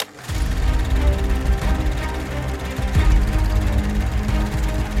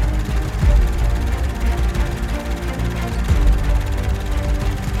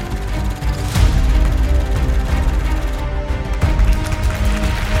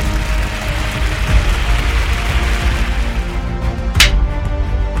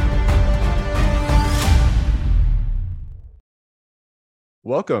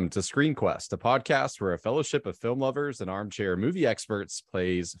Welcome to Screen Quest, a podcast where a fellowship of film lovers and armchair movie experts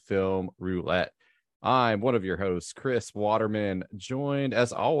plays film roulette. I'm one of your hosts, Chris Waterman, joined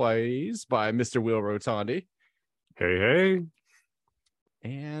as always by Mr. Will Rotondi. Hey, hey.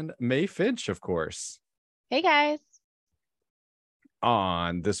 And May Finch, of course. Hey, guys.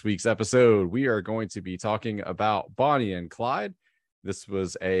 On this week's episode, we are going to be talking about Bonnie and Clyde. This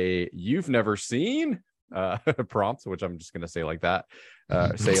was a you've never seen prompt, which I'm just going to say like that.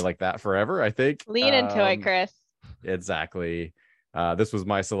 Say like that forever, I think. Lean into it, Chris. Exactly. This was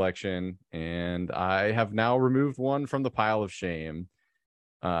my selection, and I have now removed one from the pile of shame.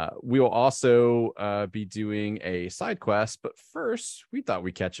 We will also be doing a side quest, but first, we thought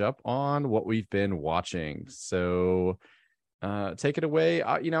we'd catch up on what we've been watching. So take it away.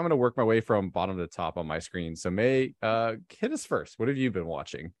 I'm going to work my way from bottom to top on my screen. So May, hit us first. What have you been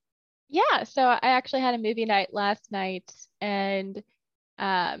watching? Yeah, so I actually had a movie night last night, and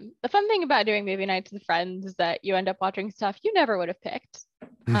the fun thing about doing movie nights with friends is that you end up watching stuff you never would have picked.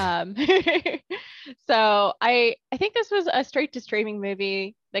 So I think this was a straight to streaming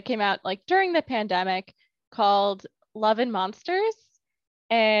movie that came out like during the pandemic called Love and Monsters.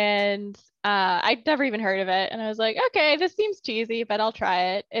 And I'd never even heard of it. And I was like, okay, this seems cheesy, but I'll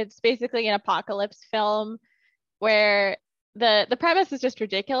try it. It's basically an apocalypse film where the premise is just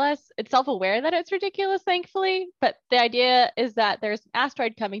ridiculous. It's self-aware that it's ridiculous, thankfully, but the idea is that there's an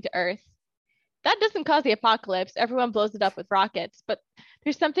asteroid coming to Earth. That doesn't cause the apocalypse. Everyone blows it up with rockets, but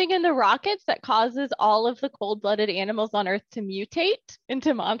there's something in the rockets that causes all of the cold-blooded animals on Earth to mutate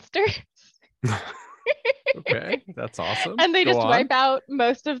into monsters. Okay, that's awesome. And they just wipe out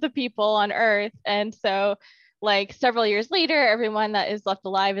most of the people on Earth. And so like several years later, everyone that is left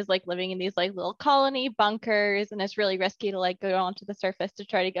alive is like living in these like little colony bunkers, and it's really risky to like go onto the surface to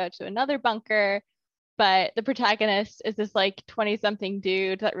try to go to another bunker. But the protagonist is this like 20-something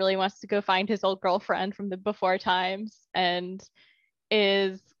dude that really wants to go find his old girlfriend from the before times, and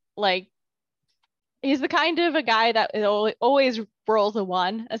is like, he's the kind of a guy that always rolls a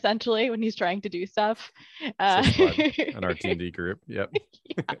 1 essentially when he's trying to do stuff. In our D&D group. Yep.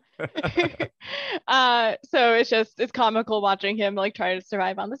 So it's comical watching him like try to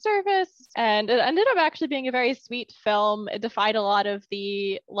survive on the surface, and it ended up actually being a very sweet film. It defied a lot of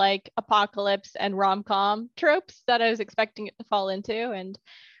the like apocalypse and rom-com tropes that I was expecting it to fall into, and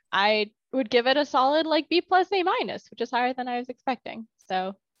I would give it a solid like B+ A-, which is higher than I was expecting.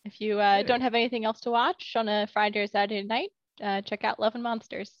 So if you don't have anything else to watch on a Friday or Saturday night, check out Love and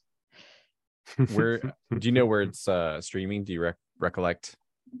Monsters. Where do you know where it's streaming? Do you recollect?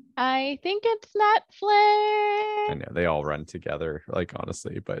 I think it's Netflix. I know they all run together, like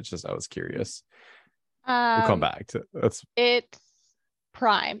honestly, but it's just I was curious. We'll come back to that's. It's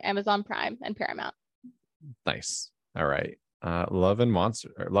Prime, Amazon Prime, and Paramount. Nice. All right. Love and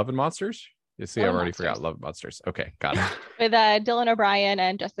Monsters. You see, I've already forgot Love and Monsters. Okay, got it. With Dylan O'Brien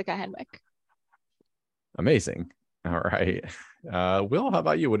and Jessica Henwick. Amazing. All right. Will, how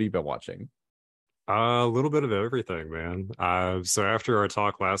about you? What have you been watching? A little bit of everything, man. So after our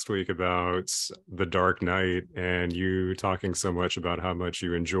talk last week about The Dark Knight and you talking so much about how much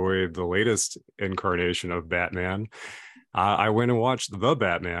you enjoyed the latest incarnation of Batman, I went and watched The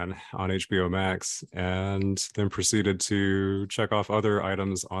Batman on HBO Max, and then proceeded to check off other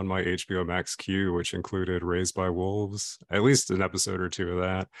items on my HBO Max queue, which included Raised by Wolves, at least an episode or two of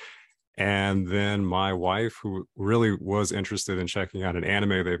that. And then my wife, who really was interested in checking out an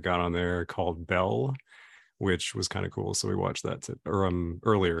anime they've got on there called Belle, which was kind of cool. So we watched that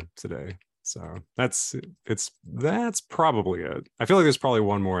earlier today. So that's probably it. I feel like there's probably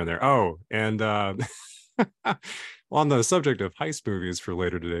one more in there. Oh, and on the subject of heist movies for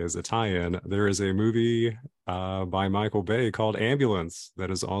later today as a tie-in, there is a movie by Michael Bay called Ambulance that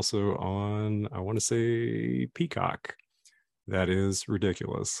is also on, I want to say, Peacock. That is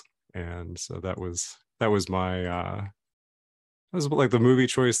ridiculous. And so that was my that was like the movie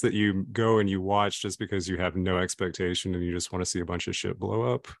choice that you go and you watch just because you have no expectation and you just want to see a bunch of shit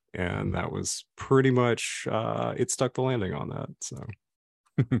blow up. And that was pretty much it stuck the landing on that. So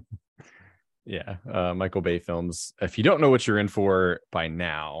yeah, Michael Bay films, if you don't know what you're in for by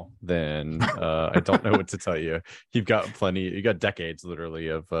now, then I don't know what to tell you. You got decades literally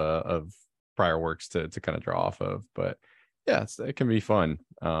of prior works to kind of draw off of, but yeah, it can be fun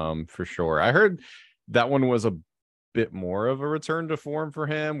for sure. I heard that one was a bit more of a return to form for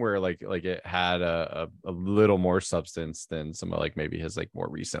him, where like it had a little more substance than some of like maybe his like more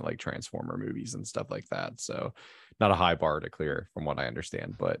recent like Transformer movies and stuff like that. So not a high bar to clear from what I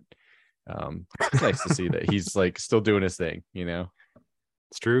understand, but it's nice to see that he's like still doing his thing, you know.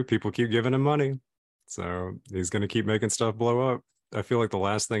 It's true. People keep giving him money, so he's gonna keep making stuff blow up. I feel like the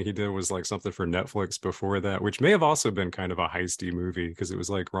last thing he did was like something for Netflix before that, which may have also been kind of a heisty movie because it was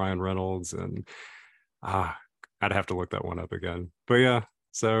like Ryan Reynolds and ah, I'd have to look that one up again. But yeah,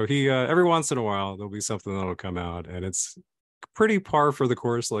 so he every once in a while there'll be something that'll come out, and it's pretty par for the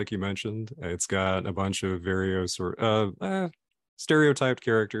course, like you mentioned. It's got a bunch of various or stereotyped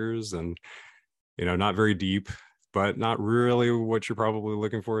characters, and not very deep, but not really what you're probably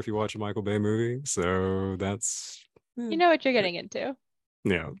looking for if you watch a Michael Bay movie. So that's You know what you're getting into.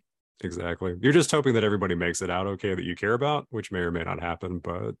 yeah, exactly. You're just hoping that everybody makes it out okay that you care about, which may or may not happen.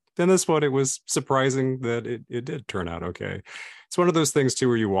 But in this one, it was surprising that it did turn out okay. It's one of those things too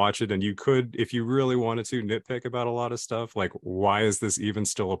where you watch it and you could, if you really wanted to, nitpick about a lot of stuff, like why is this even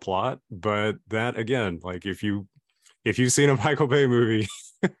still a plot? But that again, like if you've seen a Michael Bay movie,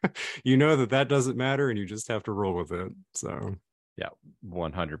 you know that doesn't matter, and you just have to roll with it. So yeah,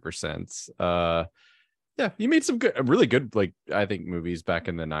 100%. Yeah, he made some good, really good, like I think movies back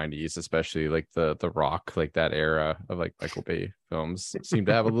in the 90s, especially like the Rock, like that era of like Michael Bay films seemed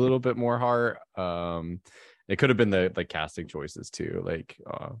to have a little bit more heart. It could have been the casting choices too, like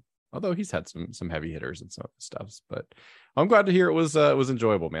although he's had some heavy hitters and some other stuffs, but I'm glad to hear it was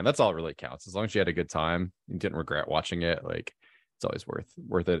enjoyable, man. That's all it really counts. As long as you had a good time, you didn't regret watching it, like it's always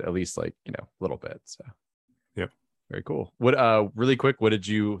worth it, at least like a little bit. So yep. Very cool. What really quick, what did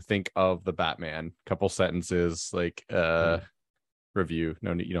you think of the Batman? Couple sentences, like review.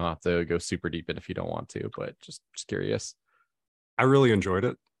 No need, you don't have to go super deep in if you don't want to, but just curious. I really enjoyed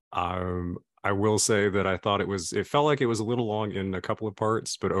it. I will say that I thought it felt like it was a little long in a couple of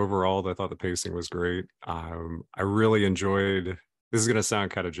parts, but overall I thought the pacing was great. I really enjoyed, this is going to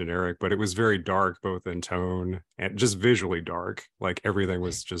sound kind of generic, but it was very dark, both in tone and just visually dark. Like everything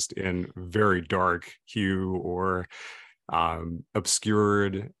was just in very dark hue or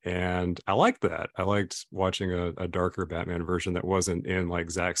obscured. And I liked that. I liked watching a darker Batman version that wasn't in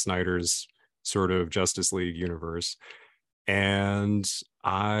like Zack Snyder's sort of Justice League universe. And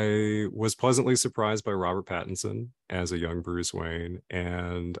I was pleasantly surprised by Robert Pattinson as a young Bruce Wayne,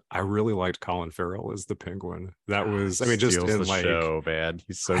 and I really liked Colin Farrell as the Penguin. That was, I mean, just in the like, show, man,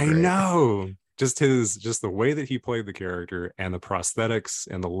 he's so I great. know, just the way that he played the character and the prosthetics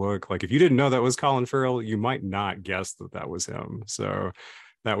and the look. Like, if you didn't know that was Colin Farrell, you might not guess that was him. So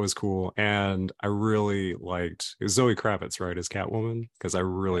that was cool, and I really liked Zoe Kravitz, right, as Catwoman, because I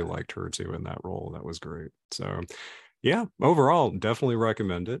really liked her too in that role. That was great. So yeah, overall, definitely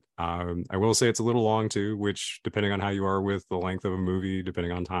recommend it. I will say it's a little long too, which depending on how you are with the length of a movie,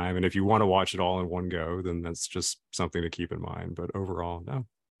 depending on time, and if you want to watch it all in one go, then that's just something to keep in mind. But overall, no,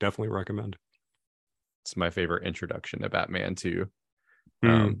 definitely recommend. It's my favorite introduction to Batman too.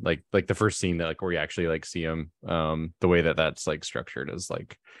 Mm. Like the first scene that like where you actually like see him, the way that's like structured is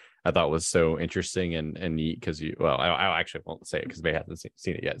like I thought was so interesting and neat because I actually won't say it because May hasn't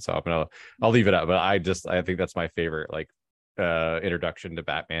seen it yet, so I'll leave it up. But I think that's my favorite like introduction to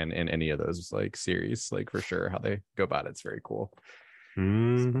Batman in any of those like series, like for sure how they go about it's very cool.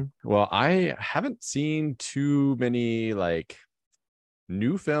 Mm-hmm. Well, I haven't seen too many like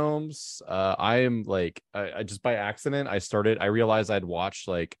new films. I am like I just by accident I realized I'd watched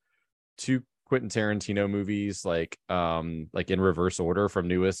like two Quentin Tarantino movies like in reverse order from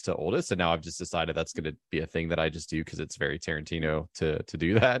newest to oldest, and now I've just decided that's going to be a thing that I just do because it's very Tarantino to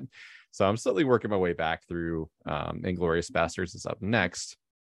do that. So I'm slowly working my way back through. Inglourious Bastards is up next.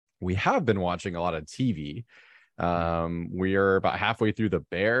 We have been watching a lot of TV. We are about halfway through The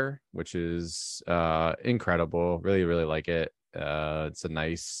Bear, which is incredible. Really, really like it. It's a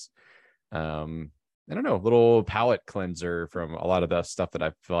nice I don't know, little palate cleanser from a lot of the stuff that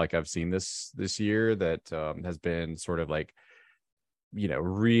I feel like I've seen this year that has been sort of like,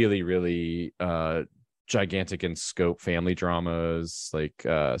 really, really gigantic in scope family dramas like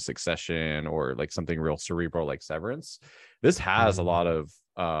Succession or like something real cerebral like Severance. This has a lot of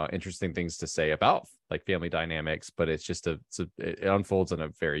interesting things to say about like family dynamics, but it's just it unfolds in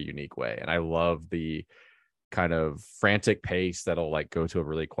a very unique way. And I love the kind of frantic pace that'll like go to a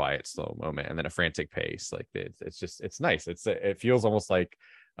really quiet slow moment and then a frantic pace like it's nice. It feels almost like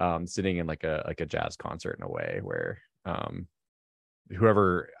sitting in like a jazz concert in a way where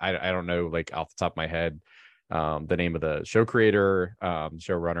whoever I don't know like off the top of my head the name of the show creator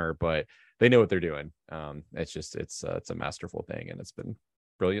showrunner, but they know what they're doing. It's a masterful thing and it's been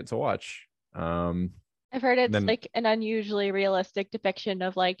brilliant to watch. I've heard it's like an unusually realistic depiction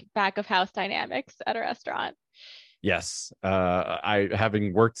of like back of house dynamics at a restaurant. Yes. I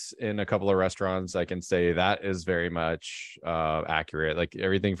having worked in a couple of restaurants, I can say that is very much accurate. Like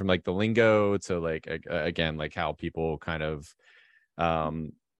everything from like the lingo to like again, like how people kind of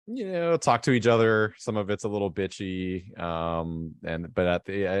talk to each other. Some of it's a little bitchy. But at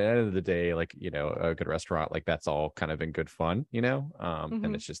the end of the day, like, a good restaurant, like that's all kind of in good fun,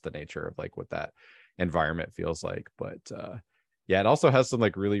 and it's just the nature of like what that environment feels like. But yeah, it also has some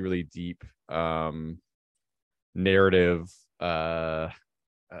like really, really deep narrative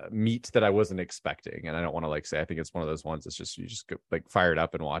meat that I wasn't expecting. And I don't want to like say, I think it's one of those ones that's just, you just go, like fire it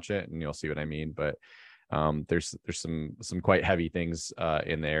up and watch it and you'll see what I mean. But there's some quite heavy things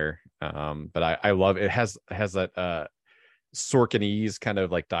in there. But I love it. Has that Sorkinese kind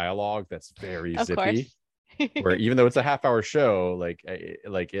of like dialogue that's very Of zippy. course. Where even though it's a half-hour show,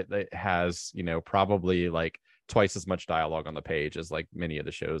 it has probably like twice as much dialogue on the page as like many of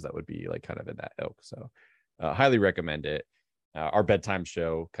the shows that would be like kind of in that ilk. So highly recommend it. Our bedtime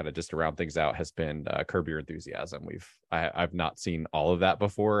show, kind of just to round things out, has been Curb Your Enthusiasm. I've not seen all of that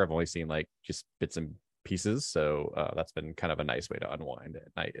before. I've only seen like just bits and pieces. So that's been kind of a nice way to unwind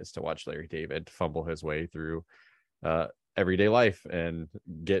at night, is to watch Larry David fumble his way through everyday life and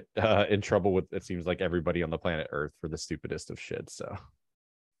get in trouble with, it seems like, everybody on the planet Earth for the stupidest of shit. So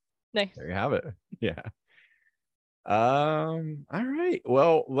Nice. there you have it. Yeah. All right,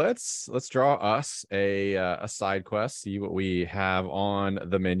 well, let's draw us a side quest, see what we have on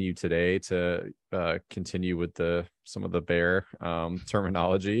the menu today to continue with some of the bear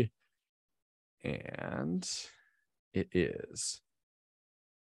terminology. And it is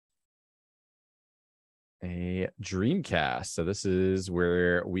a Dreamcast. So this is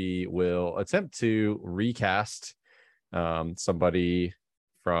where we will attempt to recast somebody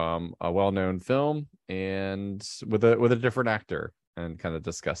from a well-known film and with a different actor, and kind of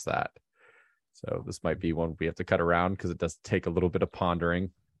discuss that. So this might be one we have to cut around because it does take a little bit of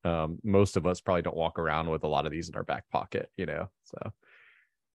pondering. Most of us probably don't walk around with a lot of these in our back pocket, so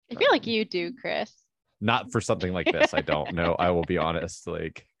I feel like you do, Chris. not for something like this. I don't know. I will be honest.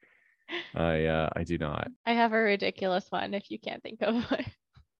 Like I do not. I have a ridiculous one if you can't think of one.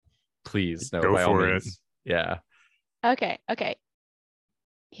 Please, no, Go by all for it. means. Yeah. Okay.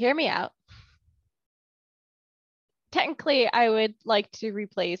 Hear me out. Technically, I would like to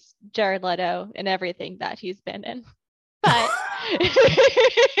replace Jared Leto in everything that he's been in. But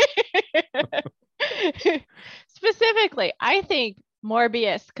specifically, I think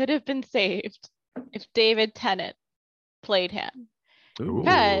Morbius could have been saved if David Tennant played him.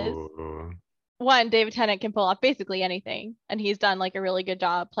 Because one, David Tennant can pull off basically anything, and he's done like a really good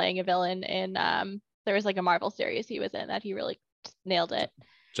job playing a villain in there was like a Marvel series he was in that he really nailed it.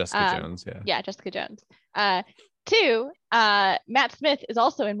 Jessica Jones, yeah. Jessica Jones. Two, Matt Smith is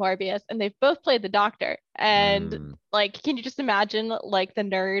also in Morbius, and they've both played the Doctor. And like, can you just imagine like the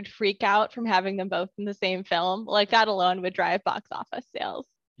nerd freak out from having them both in the same film? Like that alone would drive box office sales.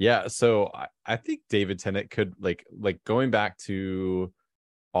 Yeah, so I think David Tennant could like going back to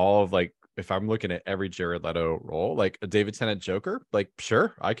all of like, if I'm looking at every Jared Leto role, like a David Tennant Joker, like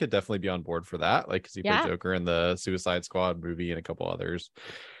sure, I could definitely be on board for that. Like, because he played Joker in the Suicide Squad movie and a couple others.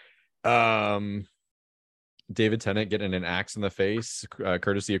 David Tennant getting an axe in the face,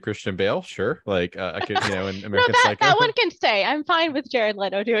 courtesy of Christian Bale, sure. Like I could, in American Psycho. That one can stay. I'm fine with Jared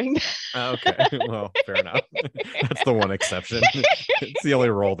Leto doing that. Okay, well, fair enough. That's the one exception. It's the only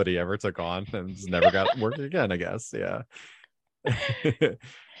role that he ever took on and never got work again, I guess. Yeah.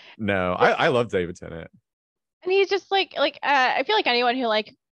 No, I love David Tennant. And he's just like I feel like anyone who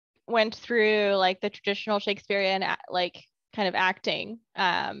like went through like the traditional Shakespearean like kind of acting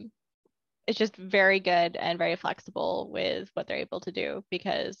it's just very good and very flexible with what they're able to do,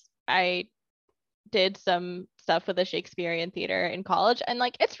 because I did some stuff with the Shakespearean theater in college, and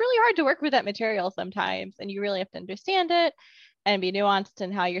like it's really hard to work with that material sometimes, and you really have to understand it and be nuanced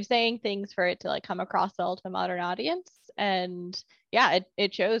in how you're saying things for it to like come across well to a modern audience. And yeah,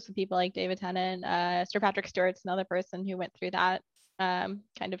 it shows with people like David Tennant. Sir Patrick Stewart's another person who went through that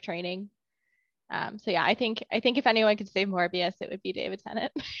kind of training. So yeah, I think if anyone could save Morbius, it would be David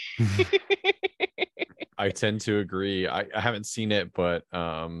Tennant. I tend to agree. I haven't seen it, but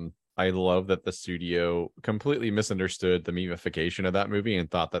I love that the studio completely misunderstood the memification of that movie and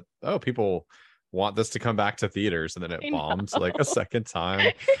thought that, oh, people want this to come back to theaters, and then it bombed like a second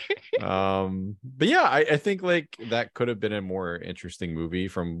time. But yeah, I think like that could have been a more interesting movie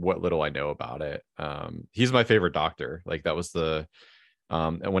from what little I know about it. He's my favorite Doctor. Like that was the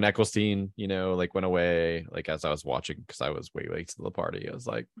and when Eccleston, like went away, like as I was watching, because I was way late to the party, I was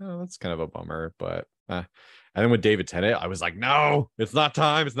like, oh, that's kind of a bummer. But and then with David Tennant, I was like, no, it's not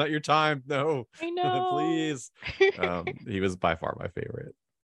time. It's not your time. No, I know. Please. He was by far my favorite.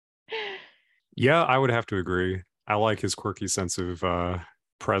 Yeah, I would have to agree. I like his quirky sense of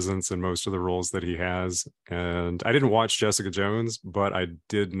presence in most of the roles that he has. And I didn't watch Jessica Jones, but I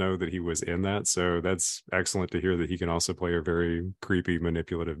did know that he was in that. So that's excellent to hear that he can also play a very creepy,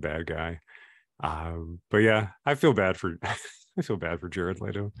 manipulative bad guy. But yeah, I feel bad for I feel bad for Jared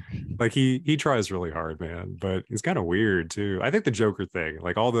Leto. Like he tries really hard, man, but he's kind of weird too. I think the Joker thing,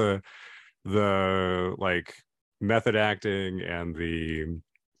 like all the like method acting and the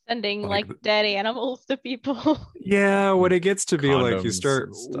Sending like like dead animals to people. yeah, when it gets to be like you Condoms start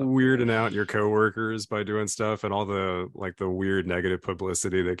and stuff. weirding out your coworkers by doing stuff and all the like the weird negative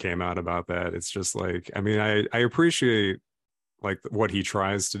publicity that came out about that, it's just like, I mean, I appreciate like what he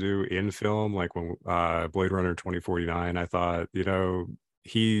tries to do in film, like when Blade Runner 2049, I thought, you know,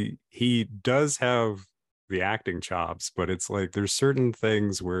 he does have the acting chops, but it's like there's certain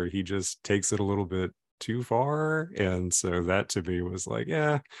things where he just takes it a little bit too far, and so that to me was like,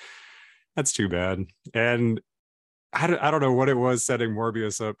 yeah, that's too bad. And I don't know what it was setting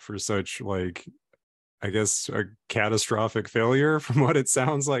Morbius up for such like, I guess, a catastrophic failure from what it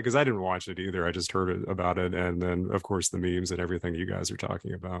sounds like, because I didn't watch it either. I just heard about it, and then of course the memes and everything you guys are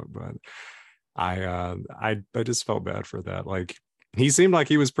talking about. But I just felt bad for that. Like he seemed like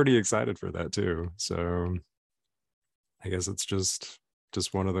he was pretty excited for that too. So I guess it's just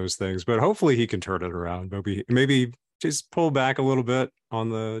one of those things. But hopefully he can turn it around. Maybe just pull back a little bit on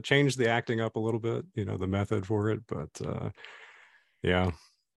the change the acting up a little bit, you know, the method for it. But yeah.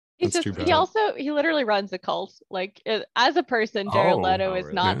 He's That's just too he bad. also he literally runs a cult. Like as a person, Jared Oh, Leto Oh, is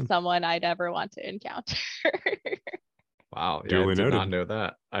really? not yeah. someone I'd ever want to encounter. Wow. Yeah, I Duly did not noted. know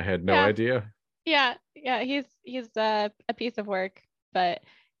that. I had no Yeah, idea. yeah. He's a piece of work, but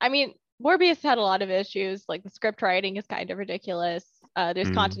I mean, Morbius had a lot of issues. Like the script writing is kind of ridiculous. There's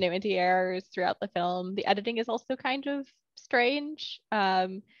Mm. continuity errors throughout the film. The editing is also kind of strange.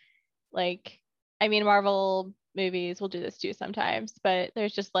 Like I mean, Marvel movies will do this too sometimes, but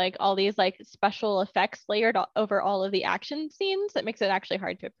there's just like all these like special effects layered over all of the action scenes that makes it actually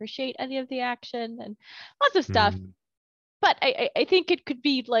hard to appreciate any of the action and lots of stuff. Mm. But I think it could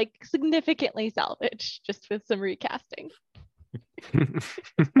be like significantly salvaged just with some recasting.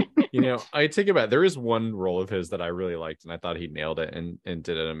 I take it back. There is one role of his that I really liked, and I thought he nailed it and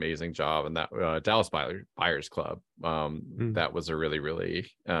did an amazing job. And that Dallas Buyers Club. Mm. That was a really,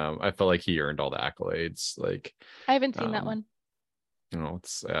 really. I felt like he earned all the accolades. Like, I haven't seen that um, one.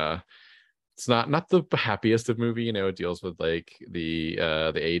 it's not the happiest of movie. It deals with like the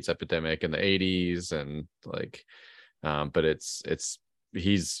AIDS epidemic in the '80s and like, but it's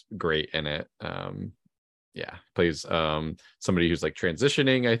he's great in it. Yeah, plays somebody who's like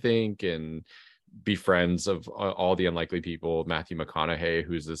transitioning, I think, and befriends of all the unlikely people. Matthew McConaughey,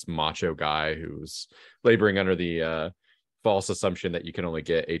 who's this macho guy who's laboring under the false assumption that you can only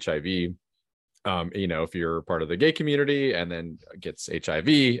get HIV, if you're part of the gay community, and then gets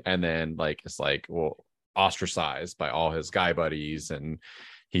HIV, and then like it's like, well, ostracized by all his guy buddies, and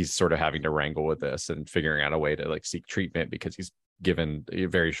he's sort of having to wrangle with this and figuring out a way to like seek treatment because he's given a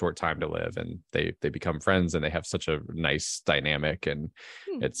very short time to live, and they become friends, and they have such a nice dynamic, and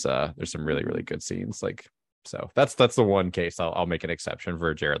Hmm. it's there's some really, really good scenes. Like, so that's the one case I'll make an exception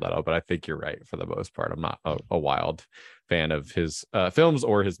for Jared Leto, but I think you're right. For the most part, I'm not a wild fan of his films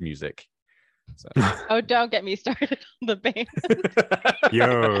or his music. So Oh, don't get me started on the band.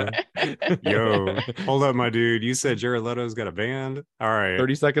 Yo, yo, hold up, my dude. You said Jared Leto's got a band? All right.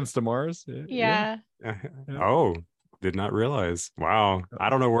 30 Seconds to Mars. Yeah. Yeah. Yeah. Oh, did not realize. Wow. I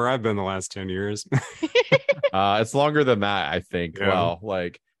don't know where I've been the last 10 years. It's longer than that, I think. Yeah. Well,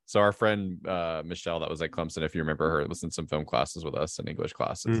 like, so our friend Michelle, that was at Clemson, if you remember her, was in some film classes with us and English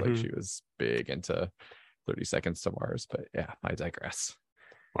classes. Like, Hmm. she was big into 30 Seconds to Mars. But yeah, I digress.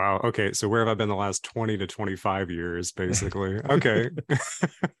 Wow. Okay. So where have I been the last 20 to 25 years, basically? Okay.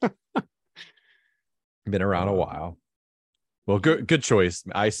 Been around a Uh, while. Well, good choice.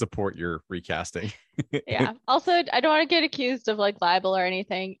 I support your recasting. Yeah. Also, I don't want to get accused of like libel or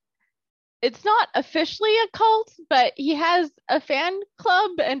anything. It's not officially a cult, but he has a fan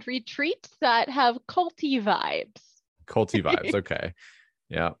club and retreats that have culty vibes. Culty vibes. Okay.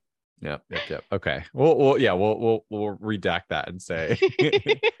 Yeah. Yep. Okay. We'll redact that and say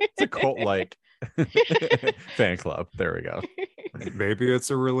it's a cult like fan club. There we go. maybe it's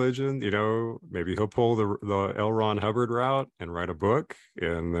a religion, maybe he'll pull the L. Ron Hubbard route and write a book,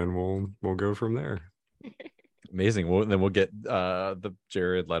 and then we'll go from there. Amazing. Then we'll get the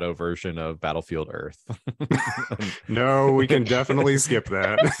Jared Leto version of Battlefield Earth. No, we can definitely skip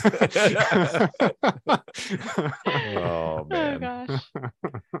that. Oh Oh man. gosh.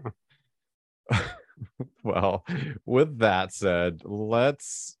 Well, with that said,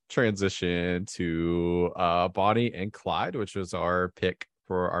 let's transition to Bonnie and Clyde, which was our pick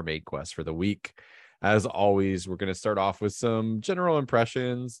for our main quest for the week. As always, we're going to start off with some general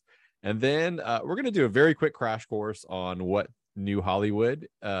impressions, and then we're going to do a very quick crash course on what New Hollywood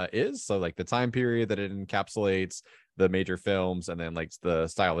is. So like the time period that it encapsulates, the major films, and then like the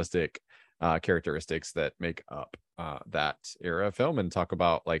stylistic characteristics that make up that era of film, and talk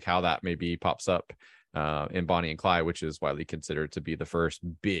about like how that maybe pops up in Bonnie and Clyde, which is widely considered to be the first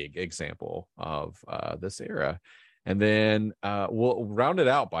big example of this era. And then we'll round it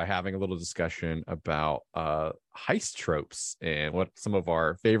out by having a little discussion about heist tropes and what some of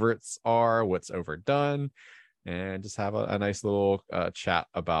our favorites are, what's overdone, and just have a nice little chat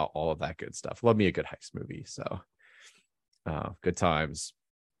about all of that good stuff. Love me a good heist movie. So good times.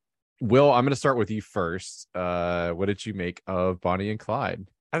 Will, I'm going to start with you first. What did you make of Bonnie and Clyde?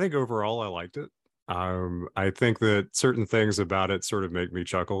 I think overall I liked it. I think that certain things about it sort of make me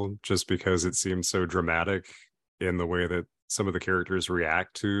chuckle just because it seems so dramatic in the way that some of the characters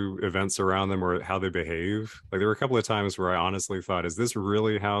react to events around them or how they behave. Like there were a couple of times where I honestly thought, is this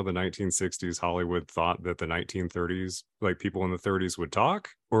really how the 1960s Hollywood thought that the 1930s, like people in the 30s would talk?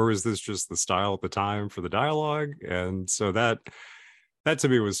 Or is this just the style at the time for the dialogue? And so that to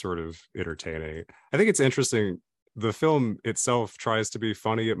me was sort of entertaining. I think it's interesting. The film itself tries to be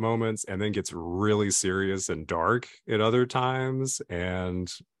funny at moments and then gets really serious and dark at other times. And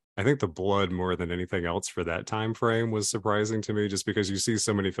I think the blood more than anything else for that time frame was surprising to me, just because you see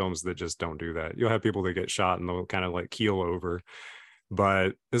so many films that just don't do that. You'll have people that get shot and they'll kind of like keel over.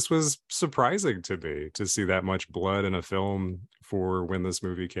 But this was surprising to me to see that much blood in a film for when this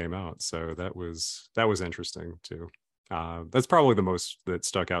movie came out. So that was interesting too. That's probably the most that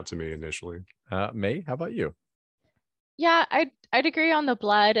stuck out to me initially. May, how about you? Yeah, I'd agree on the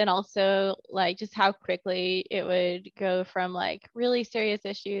blood, and also like just how quickly it would go from like really serious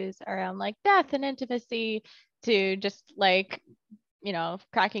issues around like death and intimacy to just like, you know,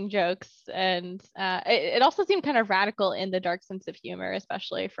 cracking jokes. And it also seemed kind of radical in the dark sense of humor,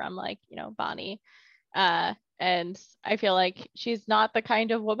 especially from like, you know, Bonnie. And I feel like she's not the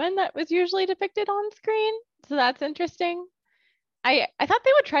kind of woman that was usually depicted on screen, so that's interesting. I thought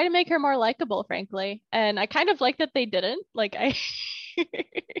they would try to make her more likable, frankly, and I kind of like that they didn't. Like I,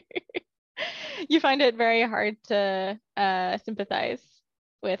 you find it very hard to sympathize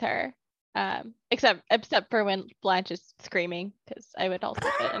with her, except for when Blanche is screaming, because I would also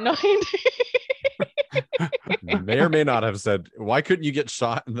get annoyed. May or may not have said, "Why couldn't you get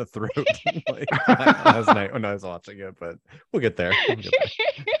shot in the throat?" Like, last night when I was watching it, but we'll get there.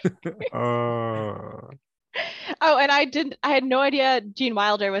 Oh, and I had no idea Gene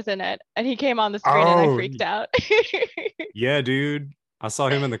Wilder was in it, and he came on the screen and I freaked out. Yeah, dude. I saw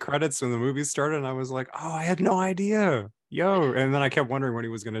him in the credits when the movie started and I was like, oh, I had no idea. Yo. And then I kept wondering when he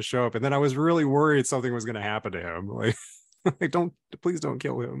was going to show up. And then I was really worried something was going to happen to him. Like, please don't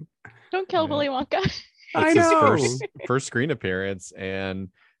kill him. Don't kill Willy Wonka. It's his first screen appearance, and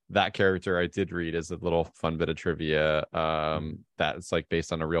that character I did read is a little fun bit of trivia that's like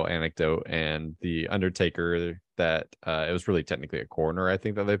based on a real anecdote, and the Undertaker that it was really technically a coroner, I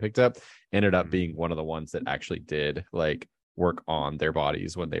think, that they picked up, ended up being one of the ones that actually did like work on their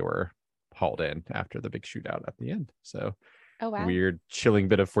bodies when they were hauled in after the big shootout at the end. So oh, wow. Weird chilling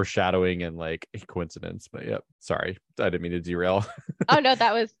bit of foreshadowing and like a coincidence. But yep, sorry, I didn't mean to derail. Oh no,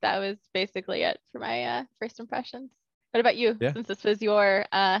 that was basically it for my first impressions. What about you? Yeah. Since this was your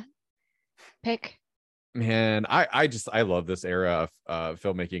pick. Man, I love this era of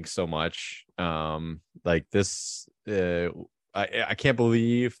filmmaking so much. Like this, I can't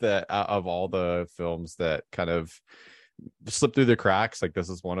believe that out of all the films that kind of slip through the cracks, like this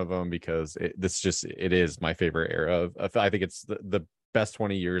is one of them, because it is my favorite era of I think it's the best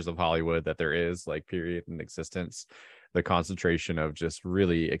 20 years of Hollywood that there is, like, period, in existence. The concentration of just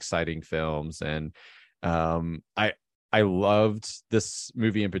really exciting films. And I loved this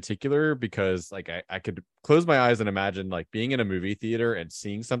movie in particular because like I could close my eyes and imagine like being in a movie theater and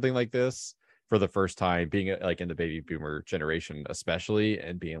seeing something like this for the first time, being like in the baby boomer generation especially,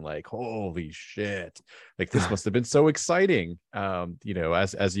 and being like, holy shit, like this must have been so exciting. You know,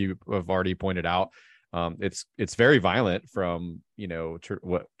 as you have already pointed out, it's very violent from, you know,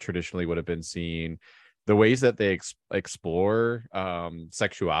 what traditionally would have been seen. The ways that they explore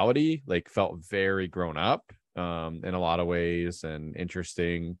sexuality like felt very grown up in a lot of ways and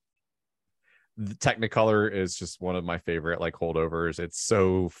interesting. The Technicolor is just one of my favorite like holdovers. It's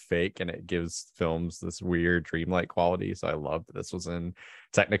so fake and it gives films this weird dreamlike quality. So I love that this was in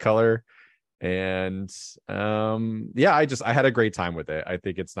Technicolor. And yeah, I had a great time with it. I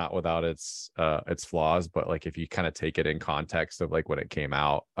think it's not without its flaws, but like if you kind of take it in context of like when it came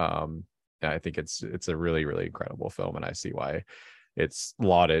out, I think it's a really, really incredible film, and I see why it's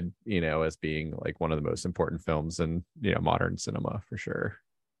lauded, as being like one of the most important films in modern cinema for sure.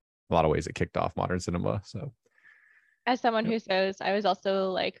 A lot of ways it kicked off modern cinema. So As someone yep. who sews, I was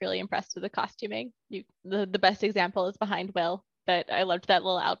also like really impressed with the costuming. The best example is Behind Will, but I loved that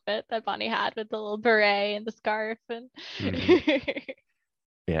little outfit that Bonnie had with the little beret and the scarf and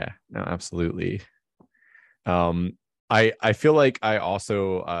Yeah, no, absolutely. um I feel like I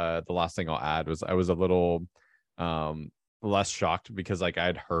also the last thing I'll add was I was a little um less shocked because like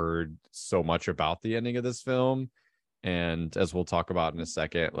I'd heard so much about the ending of this film, and as we'll talk about in a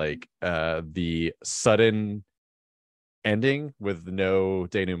second, like the sudden ending with no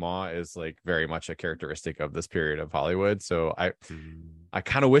denouement is like very much a characteristic of this period of Hollywood. So I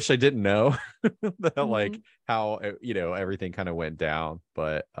kind of wish I didn't know that, like how everything kind of went down,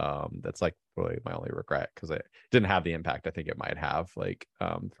 but that's like really my only regret because it didn't have the impact I think it might have, like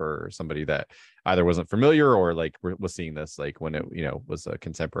for somebody that either wasn't familiar or like was seeing this like when it was a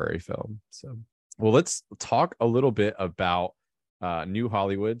contemporary film. So well, let's talk a little bit about new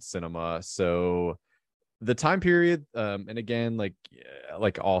Hollywood cinema. So the time period, and again,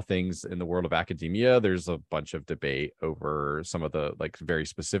 like all things in the world of academia, there's a bunch of debate over some of the like very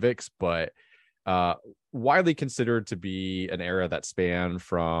specifics, but uh widely considered to be an era that spanned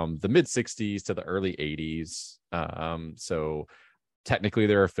from the mid 60s to the early 80s. So technically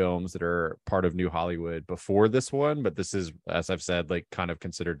there are films that are part of new Hollywood before this one, but this is, as I've said, like kind of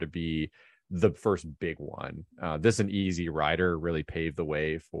considered to be the first big one. This and Easy Rider really paved the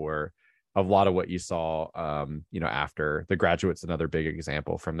way for a lot of what you saw after. The Graduate's another big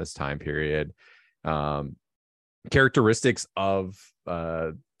example from this time period. Characteristics of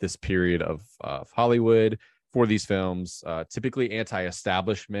this period of Hollywood for these films, typically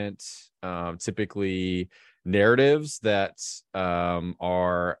anti-establishment, typically narratives that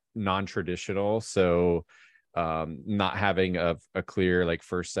are non-traditional. So not having a clear like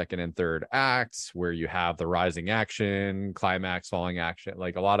first, second, and third acts where you have the rising action, climax, falling action.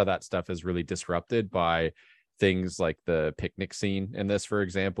 Like a lot of that stuff is really disrupted by things like the picnic scene in this, for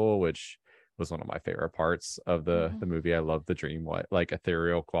example, which was one of my favorite parts of the movie. I love the dream, what like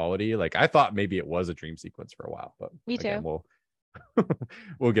ethereal quality. Like I thought maybe it was a dream sequence for a while, but Me again, too.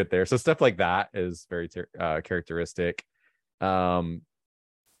 we'll get there. So stuff like that is very characteristic.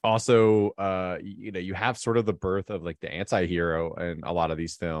 Also you have sort of the birth of like the anti-hero in a lot of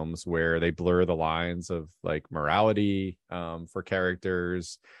these films where they blur the lines of like morality for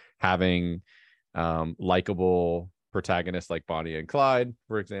characters, having likable protagonists like Bonnie and Clyde,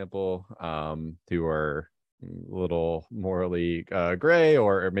 for example, who are a little morally gray,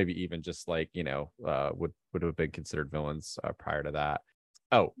 or maybe even just like would have been considered villains prior to that.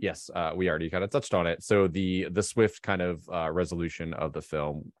 Oh yes, we already kind of touched on it. So the swift kind of resolution of the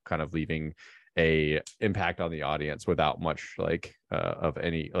film, kind of leaving a impact on the audience without much like of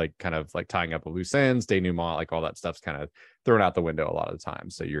any like kind of like tying up a loose ends, denouement, like all that stuff's kind of thrown out the window a lot of the time.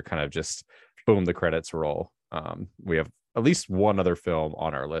 So you're kind of just boom, the credits roll. We have at least one other film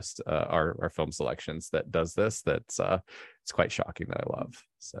on our list, our film selections that does this. That's it's quite shocking that I love.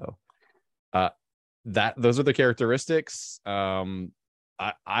 So that those are the characteristics.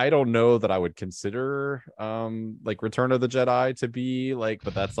 I don't know that I would consider like Return of the Jedi to be like,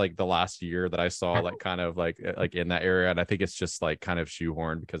 but that's like the last year that I saw like kind of like in that area, and I think it's just like kind of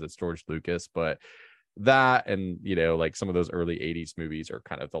shoehorned because it's George Lucas. But that and like some of those early 80s movies are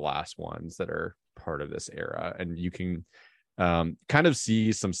kind of the last ones that are part of this era, and you can kind of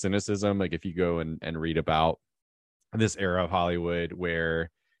see some cynicism like if you go and read about this era of Hollywood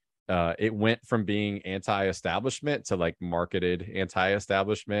where it went from being anti-establishment to like marketed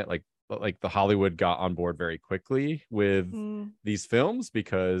anti-establishment. Like the Hollywood got on board very quickly with these films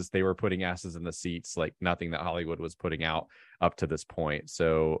because they were putting asses in the seats like nothing that Hollywood was putting out up to this point.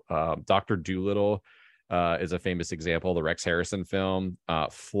 So Dr. Dolittle is a famous example. The Rex Harrison film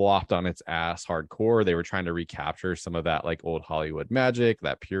flopped on its ass hardcore. They were trying to recapture some of that like old Hollywood magic,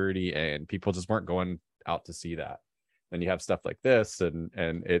 that purity, and people just weren't going out to see that. And you have stuff like this, and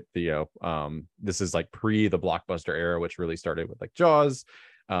it this is like pre the blockbuster era, which really started with like Jaws,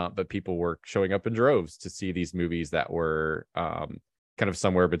 but people were showing up in droves to see these movies that were kind of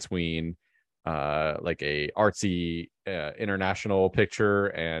somewhere between like a artsy international picture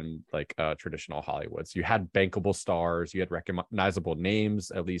and like traditional Hollywood. So you had bankable stars, you had recognizable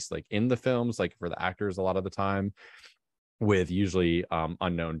names, at least like in the films, like for the actors a lot of the time, with usually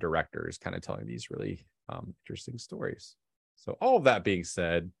unknown directors kind of telling these really interesting stories. So all of that being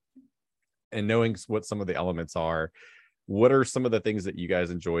said, and knowing what some of the elements are, what are some of the things that you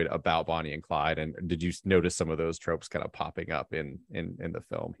guys enjoyed about Bonnie and Clyde, and did you notice some of those tropes kind of popping up in the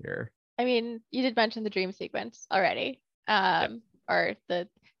film here? I mean, you did mention the dream sequence already. or the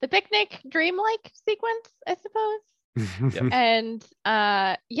picnic dreamlike sequence, I suppose. Yep. And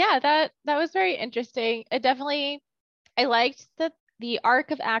yeah, that was very interesting. I liked that the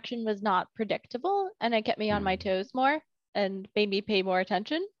arc of action was not predictable, and it kept me on my toes more and made me pay more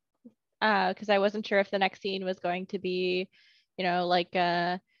attention. Because I wasn't sure if the next scene was going to be, like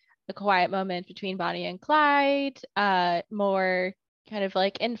a quiet moment between Bonnie and Clyde, more kind of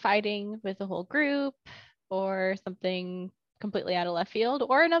like infighting with the whole group, or something completely out of left field,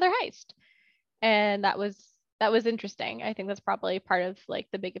 or another heist. And that was interesting. I think that's probably part of like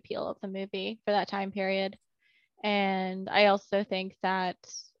the big appeal of the movie for that time period. And I also think that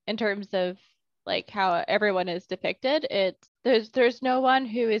in terms of like how everyone is depicted, there's no one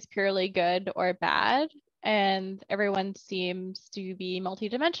who is purely good or bad, and everyone seems to be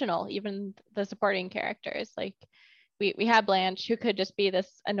multidimensional, even the supporting characters. Like we have Blanche, who could just be this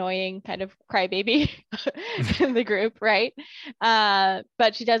annoying kind of crybaby in the group, right?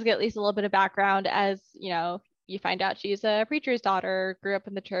 But she does get at least a little bit of background, as you find out she's a preacher's daughter, grew up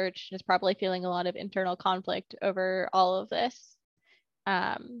in the church, and is probably feeling a lot of internal conflict over all of this.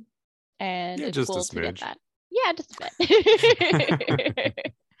 And Yeah, it's just a cool to get smidge. that. Yeah, just a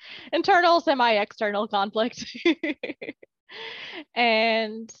bit. Internal, semi-external conflict.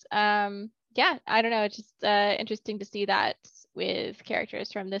 And yeah, I don't know. It's just interesting to see that with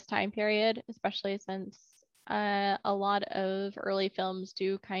characters from this time period, especially since a lot of early films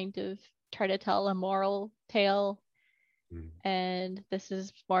do kind of try to tell a moral tale. And this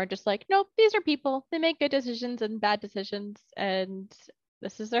is more just like, nope, these are people. They make good decisions and bad decisions, and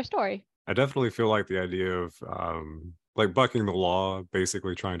this is their story. I definitely feel like the idea of like bucking the law,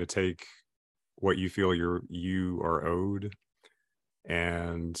 basically trying to take what you feel you are owed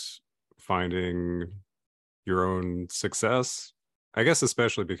and finding your own success. I guess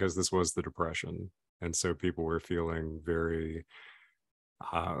especially because this was the Depression, and so people were feeling very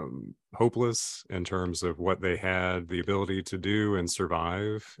hopeless in terms of what they had the ability to do and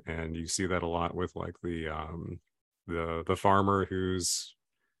survive. And you see that a lot with like the farmer whose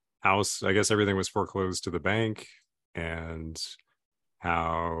house, I guess everything was foreclosed to the bank, and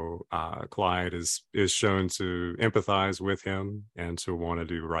how Clyde is shown to empathize with him and to want to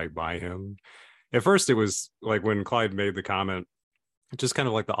do right by him. At first, it was like when Clyde made the comment, just kind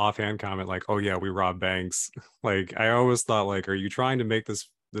of like the offhand comment, like, "Oh yeah, we rob banks." Like I always thought, like, are you trying to make this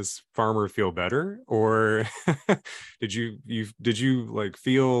farmer feel better, or did you like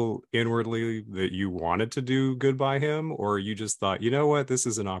feel inwardly that you wanted to do good by him, or you just thought, you know what, this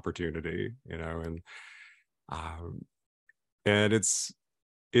is an opportunity, um, and it's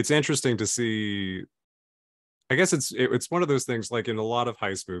interesting to see. I guess it's one of those things, like in a lot of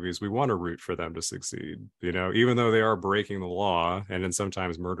heist movies, we want to root for them to succeed, even though they are breaking the law and then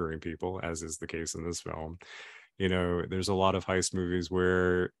sometimes murdering people, as is the case in this film. There's a lot of heist movies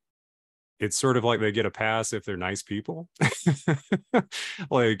where it's sort of like they get a pass if they're nice people.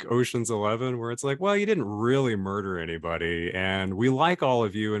 Like Ocean's 11, where it's like, well, you didn't really murder anybody, and we like all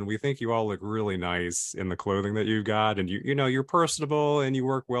of you, and we think you all look really nice in the clothing that you've got, and you're personable and you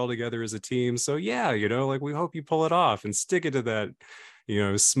work well together as a team. So yeah, like we hope you pull it off and stick it to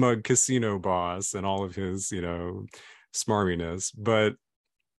that, smug casino boss and all of his, smarminess. But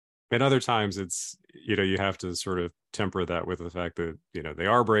and other times it's, you have to sort of temper that with the fact that, they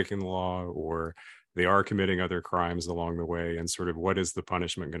are breaking the law, or they are committing other crimes along the way, and sort of what is the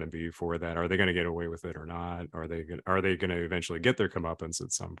punishment going to be for that? Are they going to get away with it or not? Are they going to eventually get their comeuppance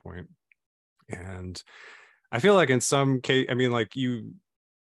at some point? And I feel like in some case, I mean, like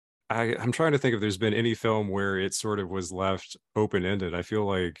I'm trying to think if there's been any film where it sort of was left open-ended. I feel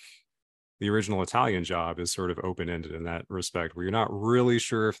like the original Italian Job is sort of open-ended in that respect, where you're not really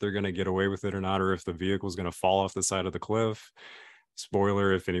sure if they're going to get away with it or not, or if the vehicle is going to fall off the side of the cliff.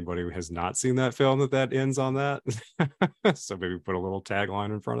 Spoiler, if anybody has not seen that film, that ends on that. So maybe put a little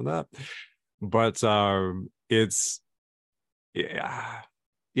tagline in front of that. But it's,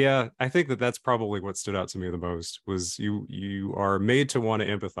 yeah, I think that's probably what stood out to me the most, was you are made to want to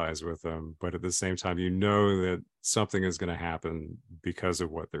empathize with them, but at the same time, that something is going to happen because of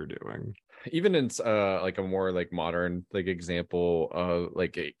what they're doing. Even in like a more like modern like example of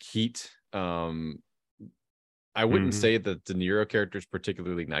like a Heat, I wouldn't say that De Niro character is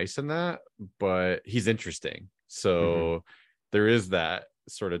particularly nice in that, but he's interesting. So there is that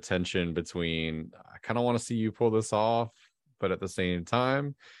sort of tension between, I kind of want to see you pull this off, but at the same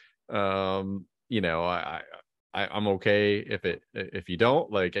time, I'm okay if you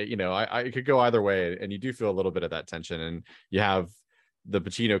don't, like, I could go either way. And you do feel a little bit of that tension, and you have the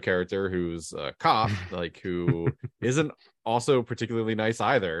Pacino character who's a cop, like, who isn't also particularly nice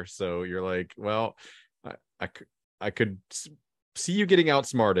either. So you're like, well, I could see you getting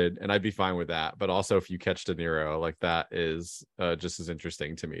outsmarted, and I'd be fine with that. But also, if you catch De Niro, like that is just as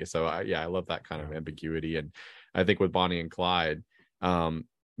interesting to me. So I love that kind of ambiguity. And I think with Bonnie and Clyde,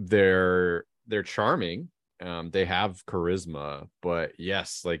 they're charming. They have charisma, but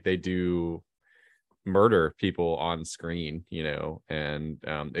yes, like they do murder people on screen, and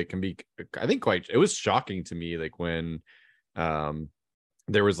it can be, I think, it was shocking to me, like when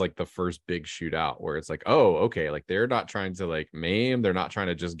there was like the first big shootout where it's like, oh, okay, like they're not trying to like maim, they're not trying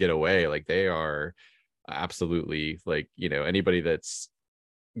to just get away, like they are absolutely, like, anybody that's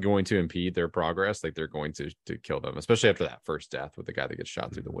going to impede their progress, like they're going to kill them, especially after that first death with the guy that gets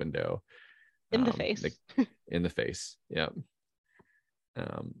shot through the window in the face. like, in the face. Yeah.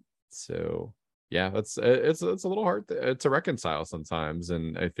 So yeah, it's a little hard to reconcile sometimes,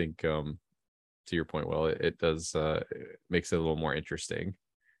 and I think to your point, well, it does it makes it a little more interesting.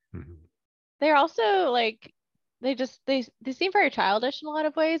 They're also like they seem very childish in a lot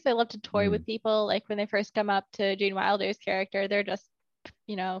of ways. They love to toy with people. Like when they first come up to Gene Wilder's character, they're just,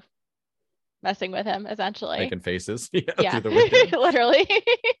 messing with him essentially, making faces yeah. through the window. Literally.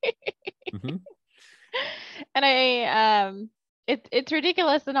 And it's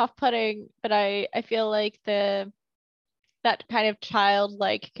ridiculous and off-putting, but I feel like that kind of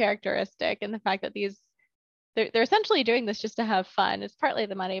childlike characteristic, and the fact that they're essentially doing this just to have fun. It's partly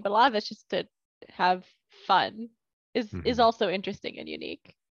the money, but a lot of it's just to have fun is also interesting and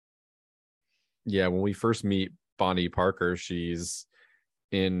unique. Yeah, when we first meet Bonnie Parker, she's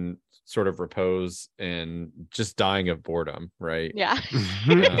in sort of repose and just dying of boredom, right? Yeah.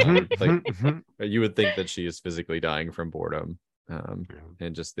 Like you would think that she is physically dying from boredom,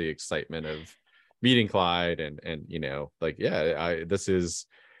 and just the excitement of meeting Clyde, and like, yeah, this is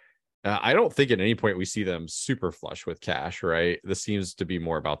I don't think at any point we see them super flush with cash, right? This seems to be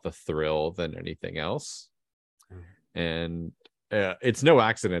more about the thrill than anything else. And it's no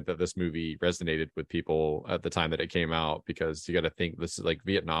accident that this movie resonated with people at the time that it came out, because you got to think this is like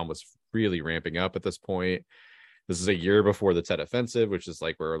Vietnam was really ramping up at this point. This is a year before the Tet Offensive, which is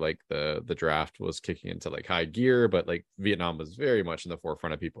like where like the draft was kicking into like high gear, but like Vietnam was very much in the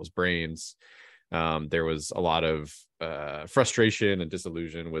forefront of people's brains. There was a lot of frustration and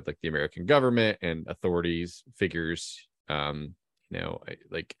disillusion with like the American government and authorities figures.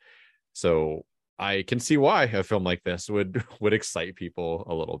 So I can see why a film like this would excite people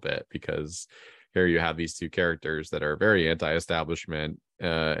a little bit, because here you have these two characters that are very anti-establishment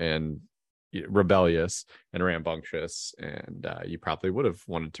and rebellious and rambunctious, and you probably would have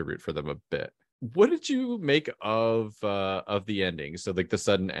wanted to root for them a bit. What did you make of the ending? So like the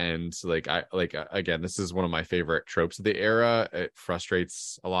sudden end, again, this is one of my favorite tropes of the era. It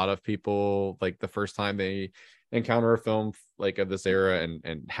frustrates a lot of people, like the first time they encounter a film like of this era,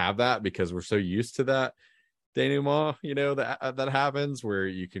 and have that, because we're so used to that denouement, that happens, where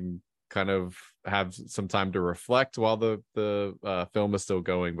you can kind of have some time to reflect while the film is still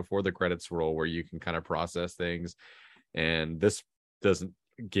going before the credits roll, where you can kind of process things. And this doesn't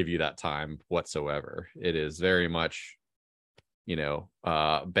give you that time whatsoever. It is very much, bang,